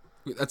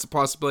 That's a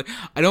possibility.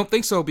 I don't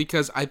think so,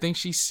 because I think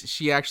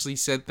she actually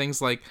said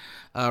things like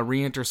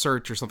re-enter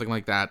search or something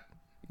like that.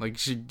 Like,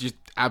 she just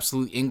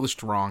absolutely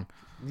Englished wrong.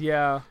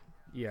 Yeah.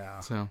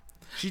 So,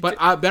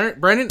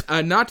 Brendan,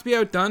 not to be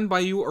outdone by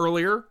you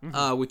earlier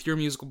with your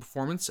musical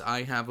performance,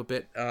 I have a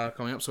bit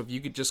coming up. So if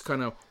you could just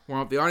kind of warm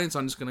up the audience,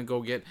 I'm just going to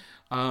go get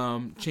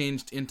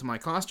changed into my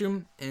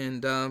costume,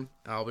 and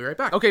I'll be right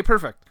back. Okay,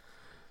 perfect.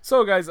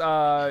 So guys,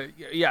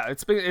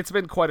 it's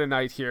been quite a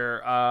night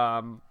here.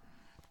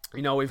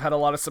 We've had a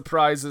lot of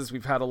surprises.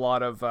 We've had a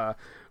lot of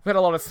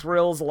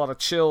thrills, a lot of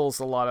chills,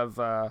 a lot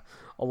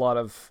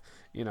of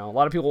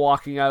people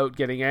walking out,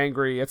 getting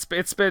angry. It's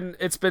been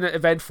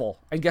eventful.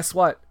 And guess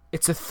what?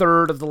 It's a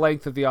third of the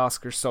length of the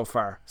Oscars so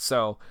far.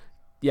 So,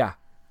 yeah,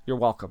 you're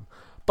welcome.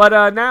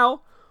 But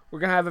now we're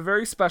gonna have a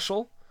very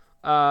special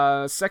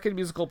second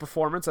musical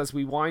performance as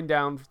we wind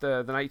down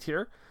the night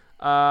here.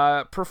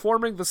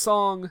 Performing the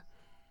song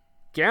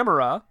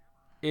Gamera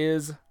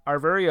is our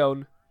very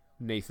own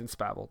Nathan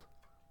Spaveld.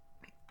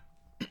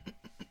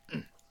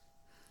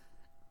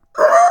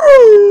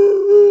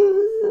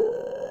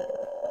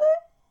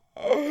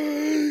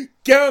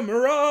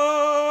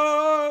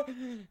 Gamera!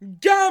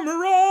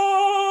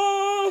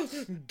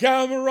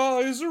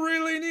 Gamera is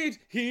really neat.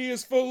 He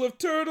is full of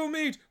turtle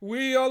meat.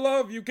 We all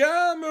love you,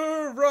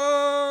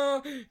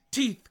 Gamera.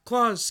 Teeth,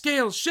 claws,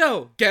 scales,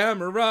 shell.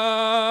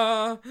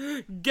 Gamera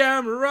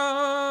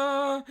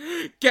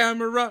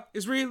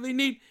is really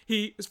neat.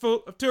 He is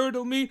full of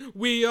turtle meat.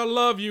 We all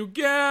love you,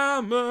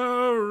 Gamera.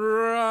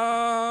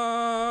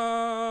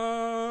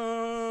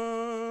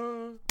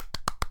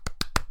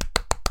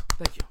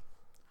 Thank you.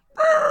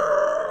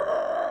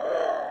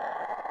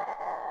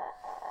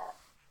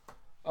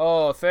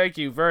 Oh, thank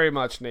you very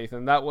much,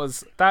 Nathan. That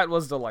was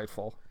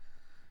delightful.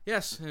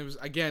 Yes, it was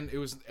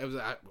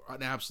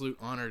an absolute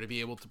honor to be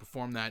able to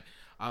perform that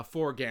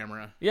for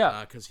Gamera.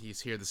 Yeah, because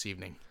he's here this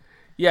evening.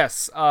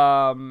 Yes.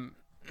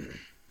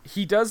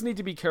 He does need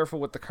to be careful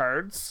with the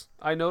cards.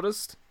 I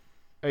noticed.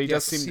 He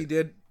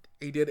did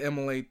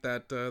emulate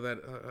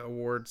that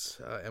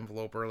awards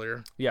envelope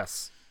earlier.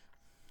 Yes.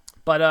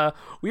 But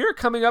we are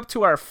coming up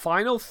to our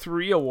final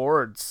 3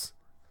 awards.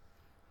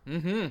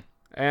 Mm-hmm.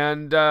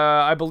 And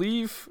I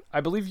believe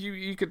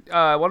you could.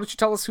 Why don't you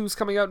tell us who's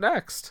coming out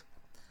next?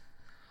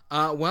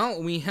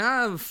 Well, we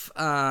have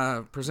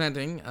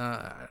presenting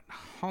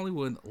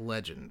Hollywood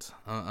legend,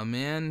 a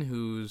man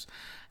who's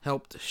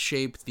helped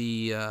shape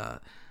the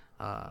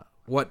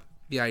what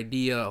the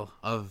idea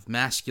of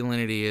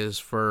masculinity is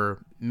for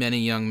many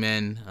young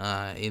men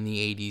in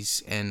the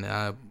 80s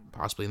and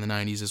possibly in the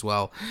 90s as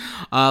well.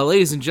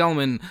 Ladies and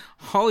gentlemen,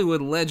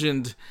 Hollywood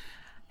legend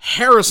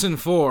Harrison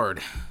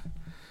Ford.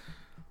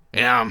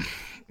 Yeah, I'm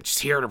just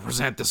here to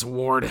present this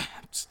award.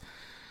 Just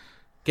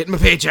getting my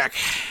paycheck,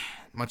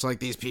 much like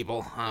these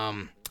people.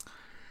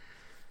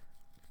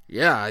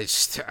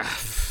 It's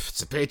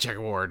a paycheck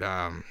award.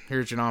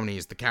 Here's your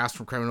nominees: the cast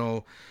from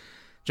Criminal,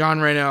 John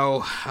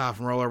Reno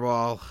from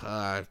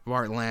Rollerball,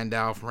 Martin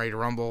Landau from Ready to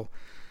Rumble,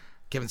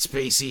 Kevin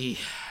Spacey,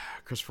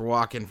 Christopher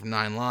Walken from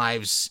 9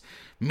 Lives,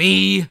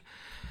 me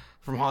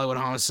from Hollywood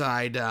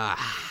Homicide,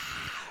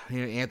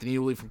 Anthony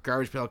Ewley from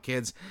Garbage Pail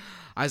Kids,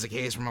 Isaac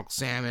Hayes from Uncle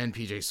Sam, and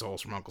PJ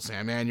Souls from Uncle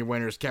Sam. And your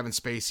winners, Kevin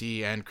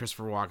Spacey and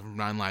Christopher Walken from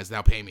 9 Lives.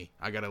 Now pay me.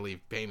 I gotta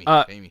leave. Pay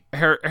me.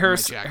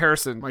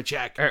 Harrison. My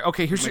check.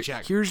 Okay, here's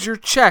your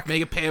check.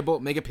 Make it payable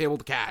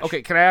to cash.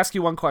 Okay, can I ask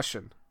you one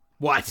question?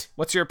 What?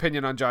 What's your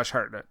opinion on Josh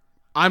Hartnett?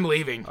 I'm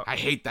leaving. I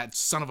hate that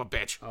son of a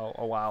bitch.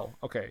 Oh wow.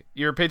 Okay,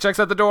 your paycheck's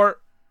at the door.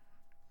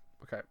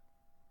 Okay,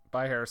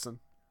 bye, Harrison.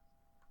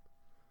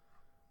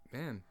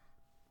 Man,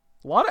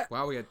 we had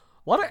a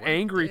lot of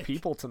angry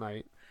people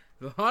tonight.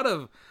 A lot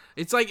of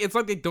it's like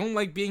they don't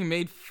like being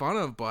made fun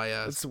of by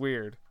us. It's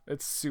weird.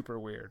 It's super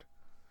weird.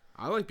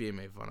 I like being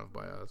made fun of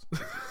by us.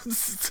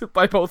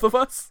 By both of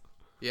us?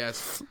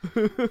 Yes.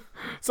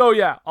 So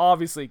yeah,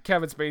 obviously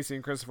Kevin Spacey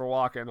and Christopher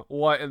Walken.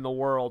 What in the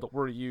world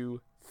were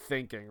you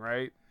thinking,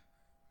 right?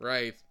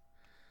 Right.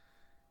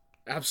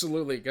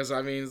 Absolutely, because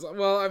I mean,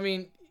 well, I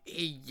mean,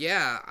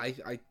 yeah,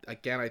 I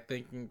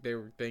think they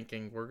were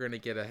thinking we're gonna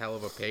get a hell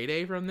of a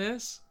payday from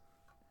this.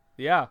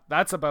 Yeah,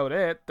 that's about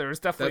it. There's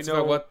definitely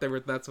That's what they were.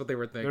 That's what they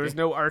were thinking. There's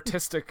no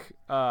artistic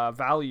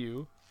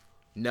value.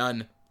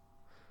 None.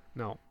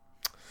 No.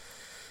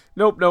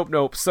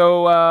 Nope.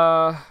 So,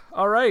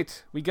 all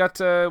right, we got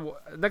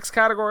next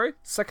category,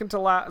 second to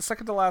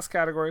last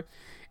category.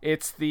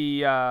 It's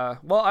the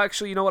well,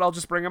 actually, you know what? I'll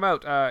just bring him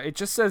out. It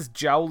just says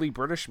Jowly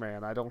British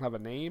Man. I don't have a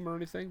name or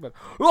anything, but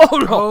yes.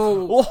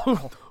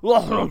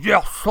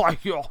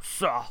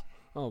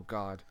 Oh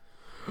God.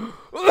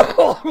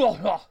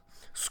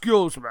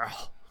 Excuse me.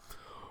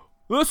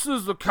 This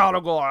is the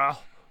category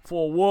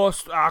for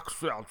worst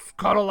accents,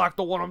 kind of like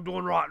the one I'm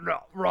doing right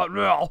now.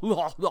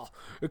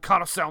 It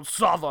kind of sounds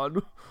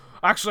southern.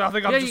 Actually, I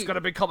think I'm just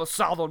gonna become a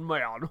southern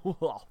man.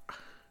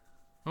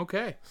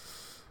 Okay.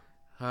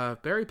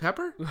 Barry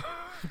Pepper?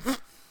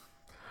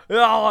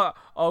 Yeah,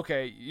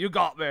 okay, you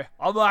got me.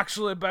 I'm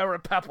actually Barry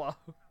Pepper.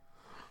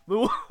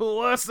 The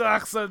worst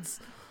accents.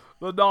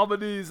 The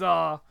nominees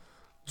are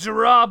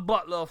Gerard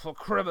Butler for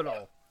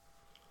Criminal,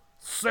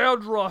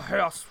 Sandra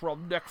Hess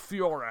from Nick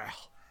Fury,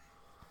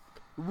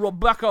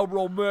 Rebecca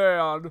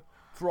Romijn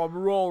from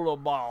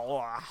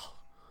Rollerball,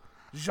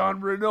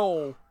 Jean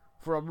Reno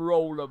from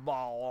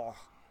Rollerball,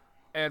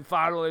 and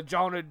finally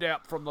Johnny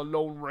Depp from The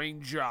Lone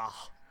Ranger.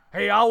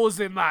 Hey, I was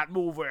in that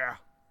movie.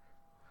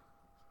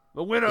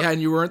 The winner. Yeah,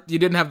 and you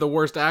didn't have the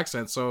worst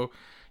accent, so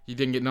you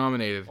didn't get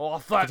nominated. Oh,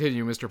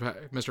 Continue,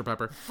 Mr.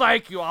 Pepper.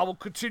 Thank you. I will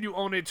continue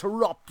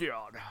uninterrupted.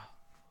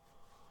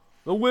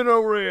 The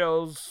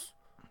winner is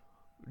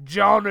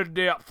Johnny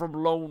Depp from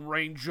Lone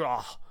Ranger.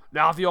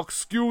 Now, if you'll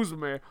excuse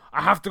me,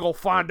 I have to go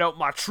find out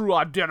my true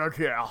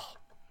identity. That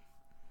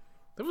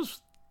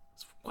was...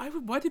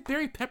 Why did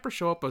Barry Pepper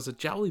show up as a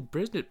jolly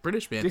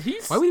British man?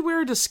 Why would he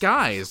wear a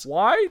disguise?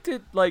 Why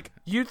did,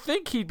 you'd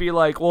think he'd be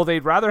like, well,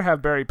 they'd rather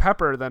have Barry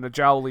Pepper than a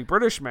jolly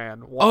British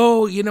man. Why?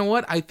 Oh, you know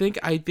what? I think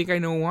I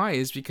know why.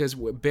 Is because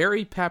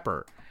Barry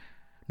Pepper...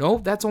 No,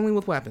 that's only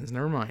with weapons.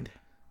 Never mind.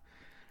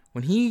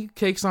 When he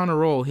takes on a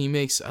role, he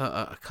makes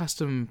a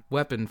custom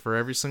weapon for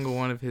every single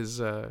one of his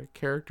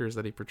characters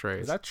that he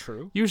portrays. Is that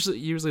true?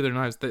 Usually they're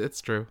knives. That's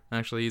true.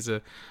 Actually,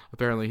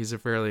 apparently he's a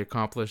fairly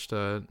accomplished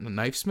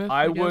knifesmith.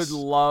 I would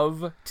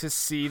love to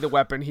see the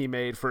weapon he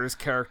made for his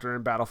character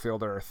in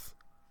Battlefield Earth.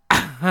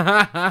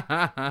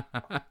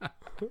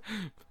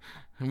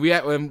 We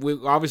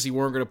obviously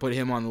weren't going to put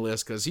him on the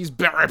list because he's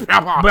Barry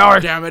Pepper.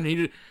 Damn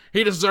it,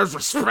 he deserves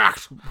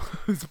respect.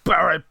 He's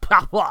Barry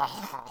Pepper.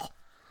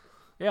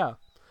 Yeah.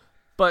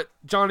 But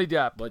Johnny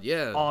Depp. But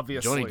yeah,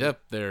 obviously. Johnny Depp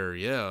there,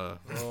 yeah.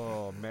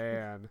 Oh,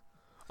 man.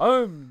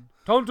 I'm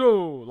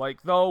Tonto,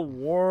 like the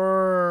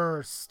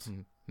worst.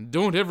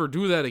 Don't ever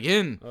do that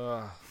again.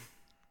 The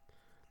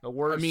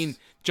worst. I mean,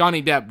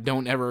 Johnny Depp,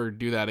 don't ever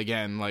do that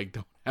again. Like,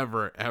 don't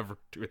ever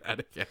do that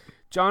again.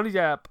 Johnny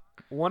Depp,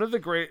 one of the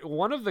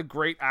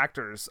great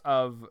actors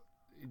of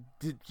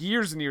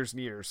years and years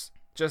and years.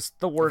 Just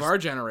the worst. Of our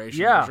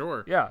generation, yeah, for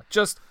sure. Yeah,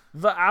 just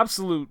the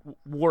absolute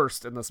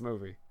worst in this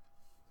movie.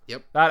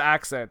 Yep. That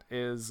accent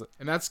is...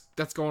 And that's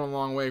going a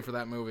long way for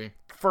that movie.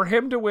 For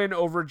him to win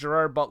over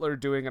Gerard Butler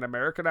doing an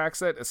American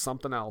accent is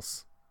something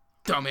else.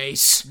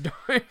 Dumbass.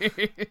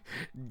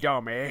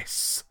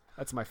 Dumbass.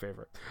 That's my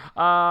favorite.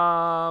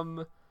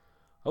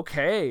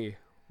 Okay.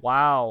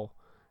 Wow.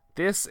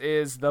 This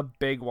is the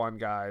big one,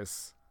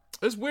 guys.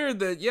 It's weird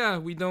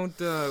that, we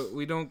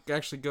don't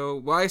actually go...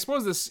 Well, I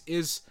suppose this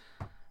is...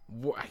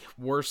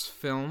 worst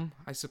film,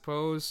 I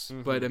suppose.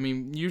 Mm-hmm. But I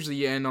mean, usually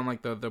you end on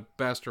like the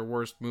best or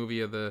worst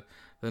movie of the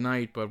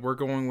night. But we're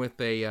going with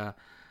we're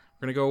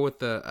gonna go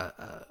with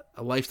a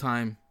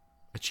Lifetime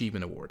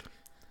Achievement Award.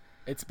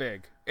 It's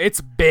big.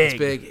 It's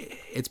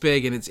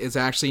big, and it's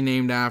actually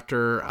named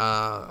after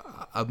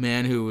a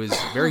man who is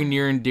very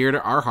near and dear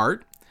to our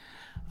heart.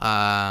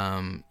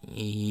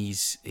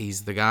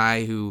 He's the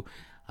guy who,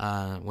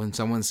 when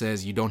someone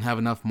says you don't have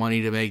enough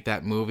money to make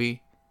that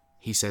movie,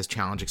 he says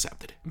challenge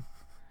accepted.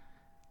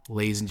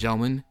 Ladies and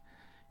gentlemen,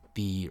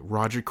 the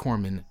Roger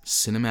Corman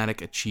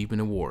Cinematic Achievement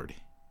Award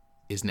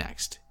is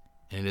next,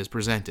 and it is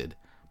presented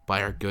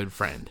by our good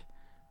friend,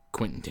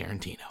 Quentin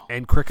Tarantino.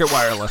 And Cricket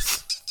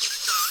Wireless.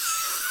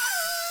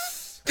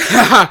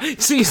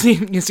 see,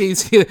 the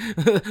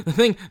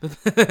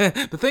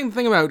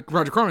thing about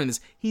Roger Corman is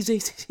he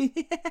is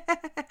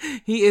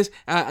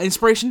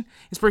inspiration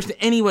to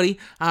anybody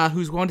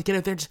who's willing to get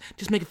out there.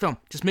 Just make a film.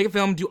 Just make a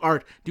film. Do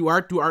art,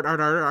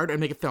 and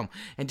make a film.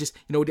 And just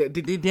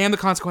damn the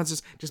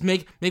consequences. Just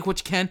make what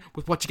you can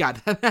with what you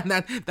got.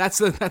 That's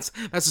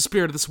the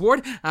spirit of this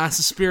award. It's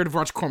the spirit of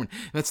Roger Corman.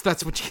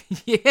 That's what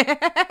you. Yeah.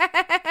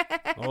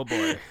 Oh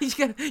boy. You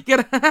gotta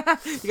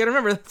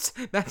remember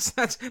that's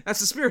the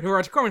spirit of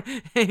Roger Corman.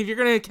 And if you're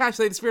gonna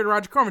encapsulate the spirit of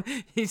Roger Corman,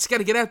 you just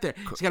gotta get out there.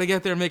 You just gotta get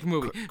out there and make a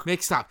movie,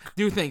 make stuff,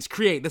 do things,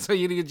 create. That's what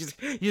you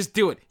just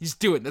do it. You just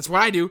do it. That's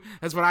what I do.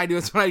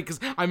 Because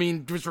I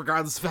mean, just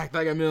regardless of the fact that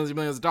I got millions and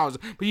millions of dollars,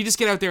 but you just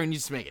get out there and you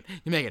just make it.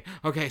 You make it.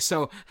 Okay,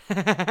 so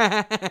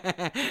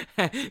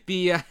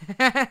the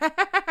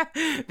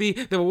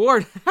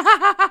award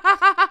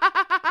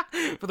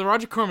for the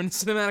Roger Corman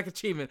Cinematic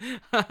Achievement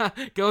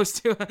goes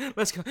to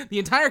the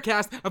entire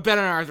cast of Ben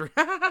and Arthur.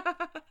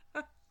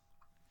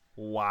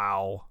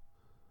 Wow.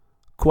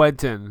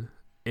 Quentin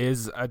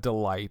is a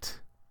delight.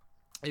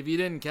 If you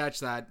didn't catch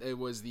that, it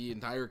was the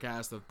entire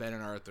cast of Ben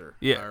and Arthur.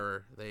 Yeah.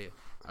 Or the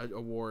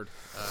award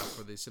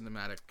for the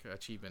Cinematic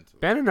Achievement.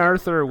 Ben and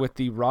Arthur with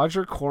the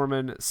Roger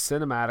Corman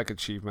Cinematic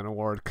Achievement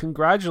Award.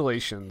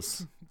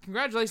 Congratulations.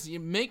 Congratulations.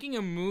 You're making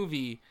a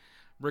movie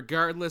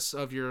regardless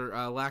of your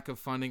lack of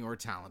funding or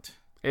talent.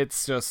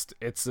 It's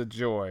a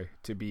joy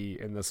to be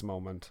in this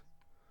moment.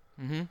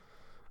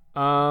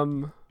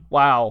 Mm-hmm.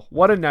 Wow.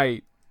 What a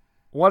night.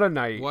 What a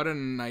night. What a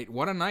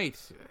night.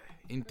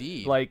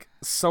 Indeed. Like,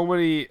 so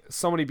many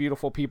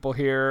beautiful people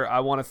here.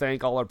 I want to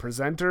thank all our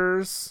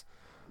presenters.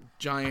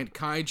 Giant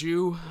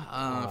Kaiju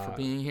for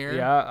being here.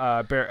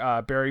 Yeah,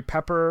 Barry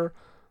Pepper,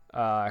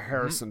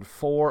 Harrison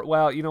Ford.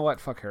 Well, you know what?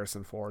 Fuck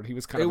Harrison Ford. He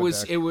was kind of a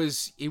dick. He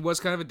was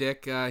kind of a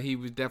dick. He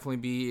would definitely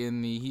be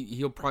in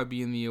he'll probably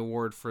be in the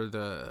award for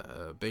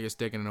the biggest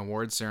dick in an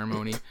award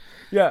ceremony.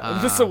 Yeah,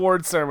 this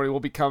award ceremony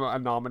will become a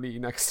nominee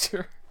next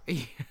year.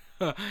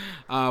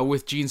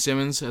 With Gene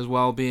Simmons as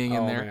well being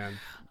in there.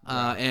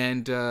 Man.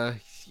 And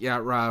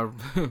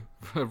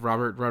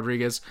Robert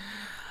Rodriguez.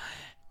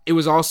 It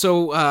was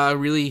also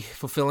really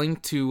fulfilling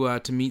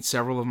to meet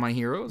several of my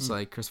heroes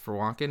like Christopher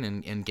Walken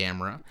and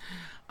Gamera,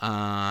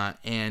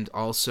 and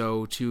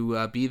also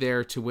to be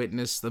there to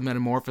witness the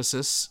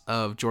metamorphosis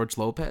of George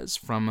Lopez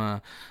from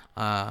a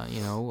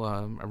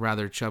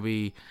rather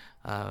chubby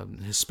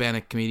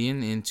Hispanic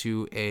comedian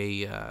into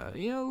a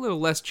little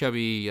less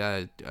chubby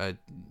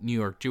New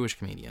York Jewish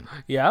comedian.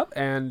 Yeah,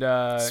 and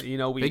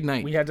big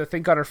night. We had to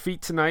think on our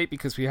feet tonight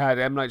because we had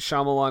M. Night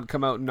Shyamalan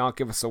come out and not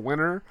give us a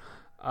winner.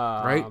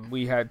 Right.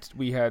 We had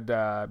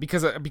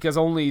because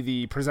only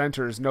the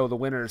presenters know the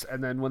winners,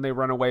 and then when they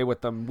run away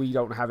with them, we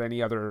don't have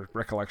any other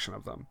recollection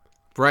of them.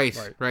 Right.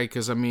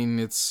 Because I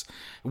mean,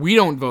 we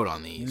don't vote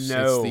on these.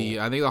 No. It's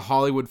I think the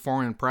Hollywood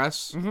Foreign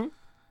Press. Mm-hmm.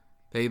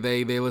 They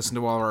listen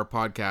to all of our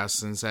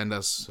podcasts and send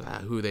us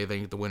who they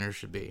think the winner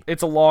should be.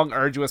 It's a long,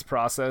 arduous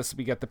process.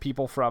 We get the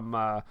people from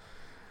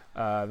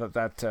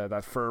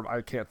that firm.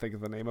 I can't think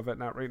of the name of it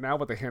right now,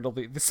 but they handle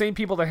the same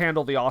people that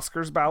handle the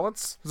Oscars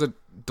ballots. Is it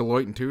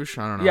Deloitte and Touche?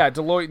 I don't know. Yeah,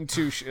 Deloitte and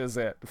Touche is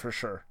it for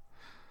sure.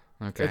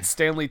 Okay. It's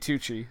Stanley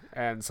Tucci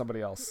and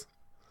somebody else.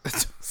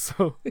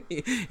 So,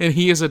 and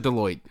he is a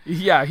Deloitte.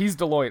 Yeah, he's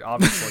Deloitte,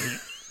 obviously.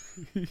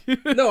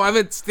 No, I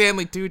meant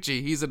Stanley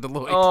Tucci. He's a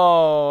Deloitte.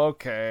 Oh,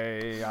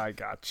 okay. I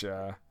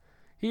gotcha.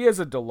 He is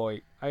a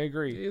Deloitte. I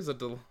agree. He is a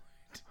Deloitte.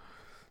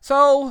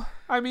 So,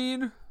 I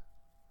mean,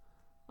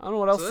 I don't know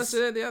what else. So that's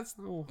it.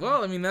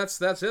 Well, I mean,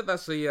 that's it.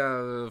 That's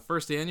the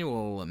first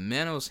annual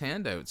Manos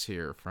handouts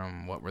here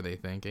from What Were They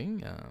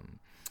Thinking?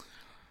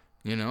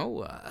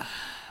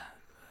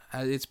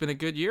 It's been a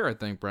good year, I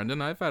think,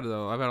 Brendan. I've had a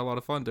lot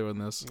of fun doing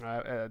this.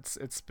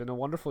 It's been a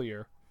wonderful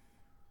year.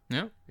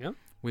 Yeah. Yeah.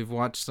 We've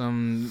watched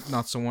some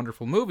not so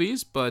wonderful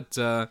movies, but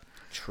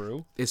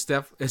true. It's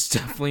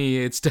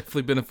definitely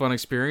been a fun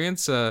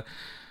experience.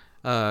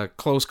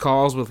 Close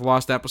calls with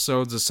lost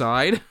episodes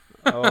aside.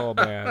 Oh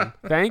man!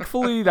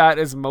 Thankfully, that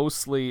is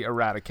mostly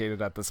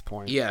eradicated at this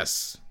point.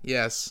 Yes.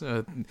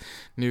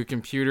 New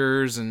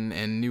computers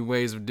and new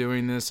ways of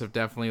doing this have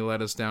definitely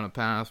led us down a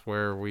path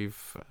where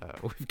we've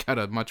got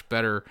a much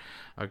better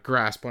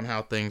grasp on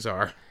how things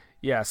are.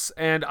 Yes,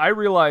 and I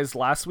realized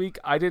last week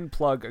I didn't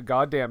plug a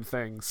goddamn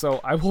thing,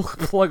 so I will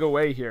plug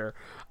away here.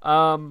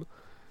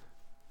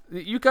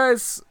 You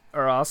guys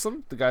are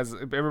awesome. The guys,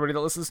 everybody that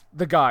listens,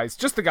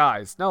 just the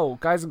guys. No,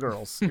 guys and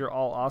girls, you're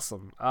all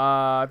awesome.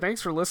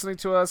 Thanks for listening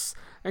to us.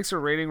 Thanks for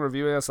rating,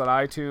 reviewing us on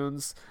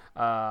iTunes,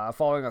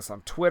 following us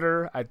on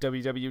Twitter at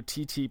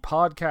WWTT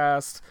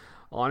Podcast.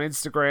 On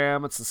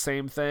Instagram, it's the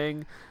same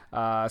thing.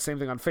 Same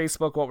thing on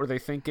Facebook, What Were They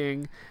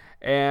Thinking?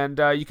 And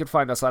you can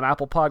find us on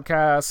Apple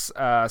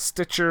Podcasts,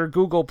 Stitcher,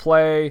 Google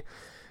Play,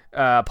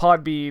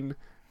 Podbean,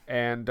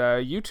 and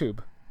YouTube.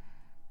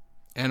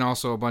 And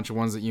also a bunch of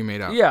ones that you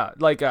made up. Yeah,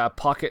 like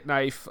Pocket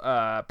Knife.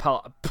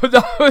 Pocket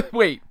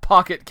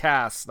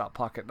Casts, not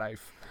Pocket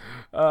Knife.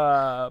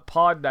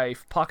 Pod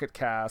Knife, Pocket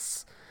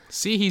Casts.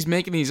 See, he's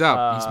making these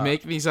up.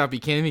 He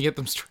can't even get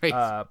them straight.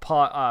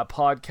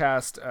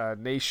 Podcast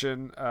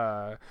Nation,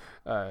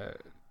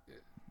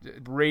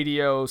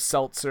 Radio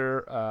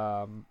Seltzer.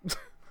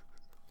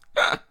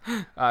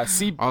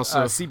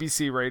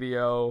 CBC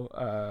Radio.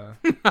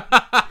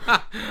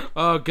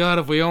 Oh God,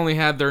 if we only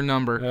had their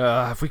number.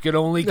 If we could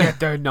only get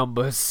their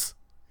numbers.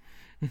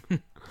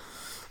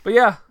 But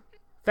yeah,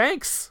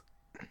 thanks.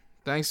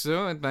 Thanks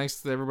to and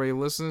thanks to everybody who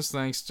listens.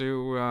 Thanks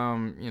to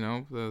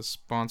the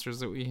sponsors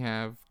that we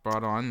have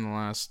brought on in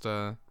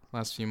the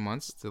last few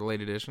months. It's a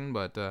late edition,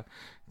 but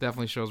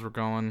definitely shows we're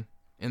going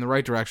in the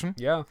right direction.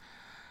 Yeah.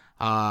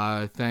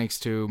 Thanks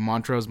to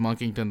Montrose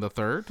Monkington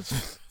III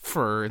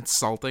for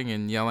insulting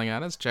and yelling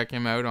at us. Check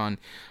him out on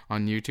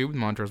YouTube,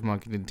 Montrose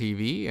Monkington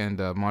TV, and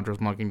Montrose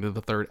Monkington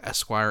III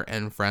Esquire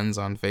and Friends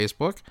on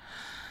Facebook.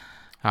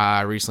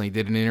 I recently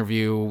did an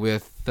interview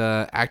with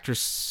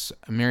actress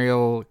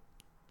Muriel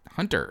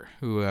Hunter,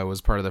 who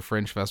was part of the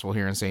Fringe Festival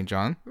here in St.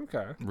 John.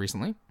 Okay.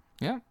 Recently.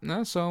 Yeah.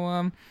 No.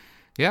 So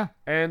yeah.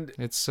 And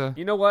it's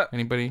you know what?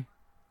 Anybody?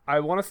 I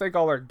want to thank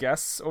all our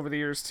guests over the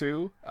years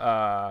too.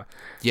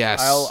 Yes.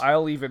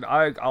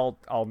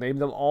 I'll name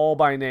them all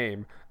by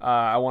name.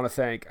 I want to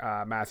thank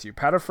Matthew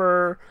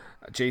Pettifer,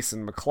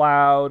 Jason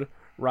McLeod,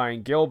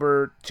 Ryan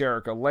Gilbert,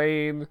 Jerica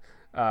Lane,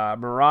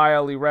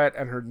 Mariah Lirette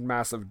and her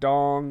massive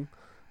dong.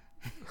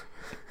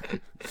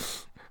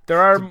 There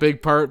are it's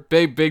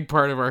a big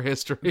part of our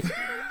history.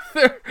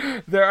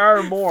 there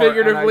are more,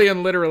 figuratively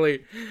and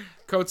literally.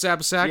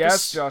 Kotsabasakis.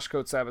 Yes, Josh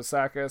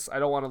Kotsabasakis. I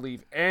don't want to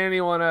leave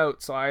anyone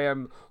out, so I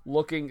am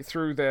looking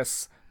through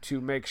this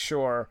to make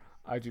sure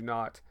I do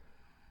not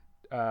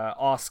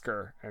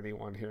Oscar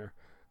anyone here.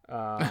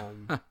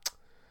 But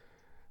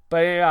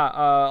yeah,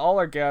 all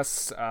our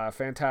guests,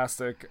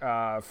 fantastic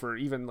for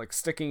even like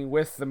sticking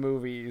with the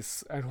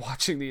movies and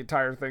watching the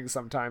entire thing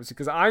sometimes,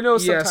 because I know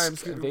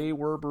sometimes they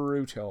were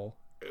brutal.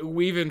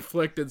 We've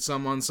inflicted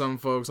some on some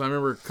folks. I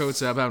remember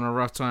Kotsab having a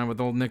rough time with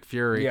old Nick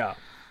Fury. Yeah.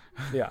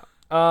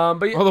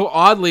 But although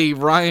oddly,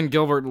 Ryan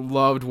Gilbert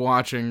loved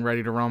watching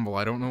Ready to Rumble.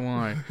 I don't know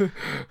why.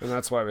 And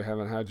that's why we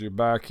haven't had you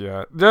back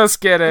yet. Just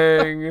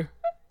kidding.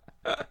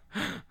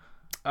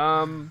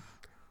 And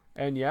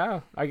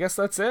yeah, I guess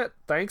that's it.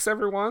 Thanks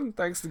everyone.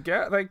 Thank the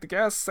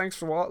guests. Thanks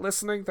for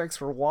listening. Thanks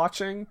for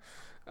watching.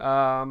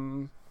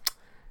 And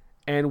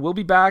we'll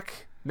be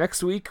back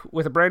next week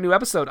with a brand new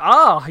episode.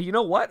 You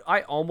know what?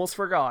 I almost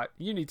forgot.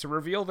 You need to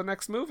reveal the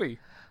next movie.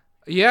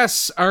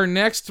 Yes, our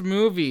next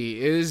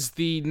movie is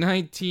the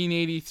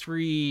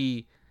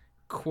 1983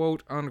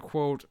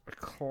 quote-unquote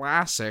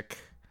classic,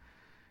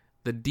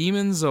 The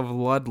Demons of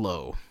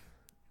Ludlow.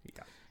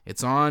 Yeah.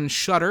 It's on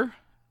Shudder,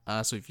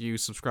 so if you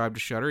subscribe to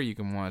Shudder, you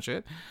can watch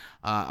it.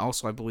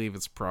 Also, I believe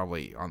it's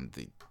probably on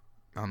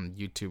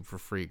YouTube for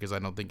free, because I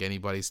don't think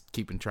anybody's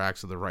keeping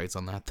tracks of the rights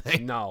on that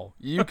thing. No,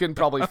 you can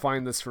probably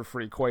find this for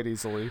free quite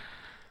easily.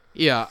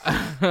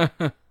 Yeah.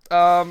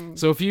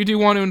 So if you do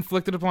want to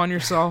inflict it upon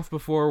yourself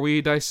before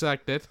we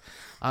dissect it,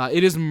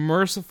 it is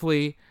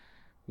mercifully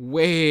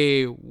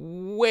way,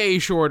 way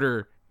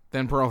shorter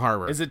than Pearl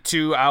Harbor. Is it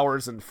 2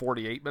 hours and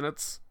 48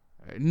 minutes?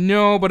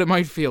 No, but it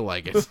might feel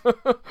like it.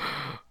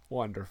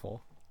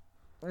 Wonderful.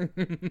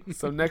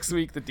 So next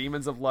week, The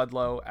Demons of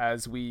Ludlow,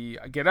 as we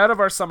get out of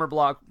our summer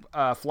block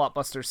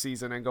Flopbuster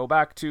season and go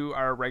back to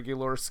our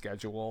regular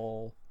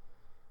schedule.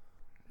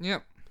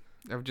 Yep.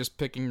 Of just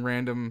picking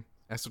random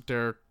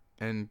esoteric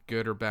and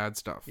good or bad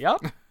stuff.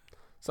 Yep.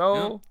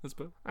 So,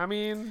 yeah, I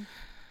mean,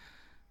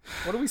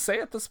 what do we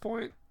say at this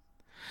point?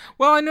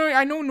 Well, I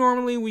know.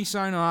 Normally we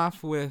sign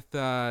off with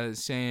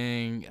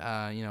saying,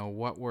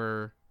 what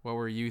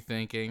were you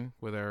thinking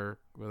with our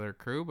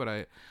crew?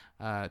 But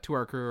to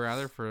our crew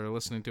rather, for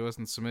listening to us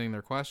and submitting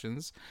their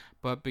questions.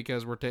 But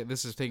because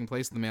this is taking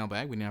place in the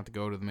mailbag, we don't have to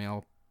go to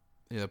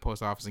the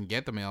post office and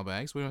get the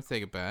mailbag, so we don't have to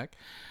take it back.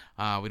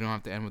 We don't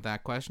have to end with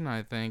that question.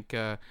 I think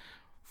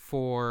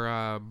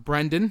for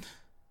Brendan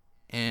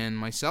and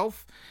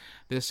myself,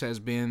 this has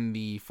been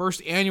the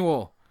first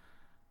annual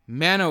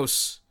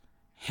Manos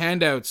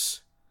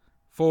Handouts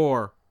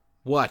for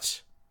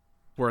What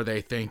Were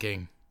They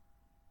Thinking?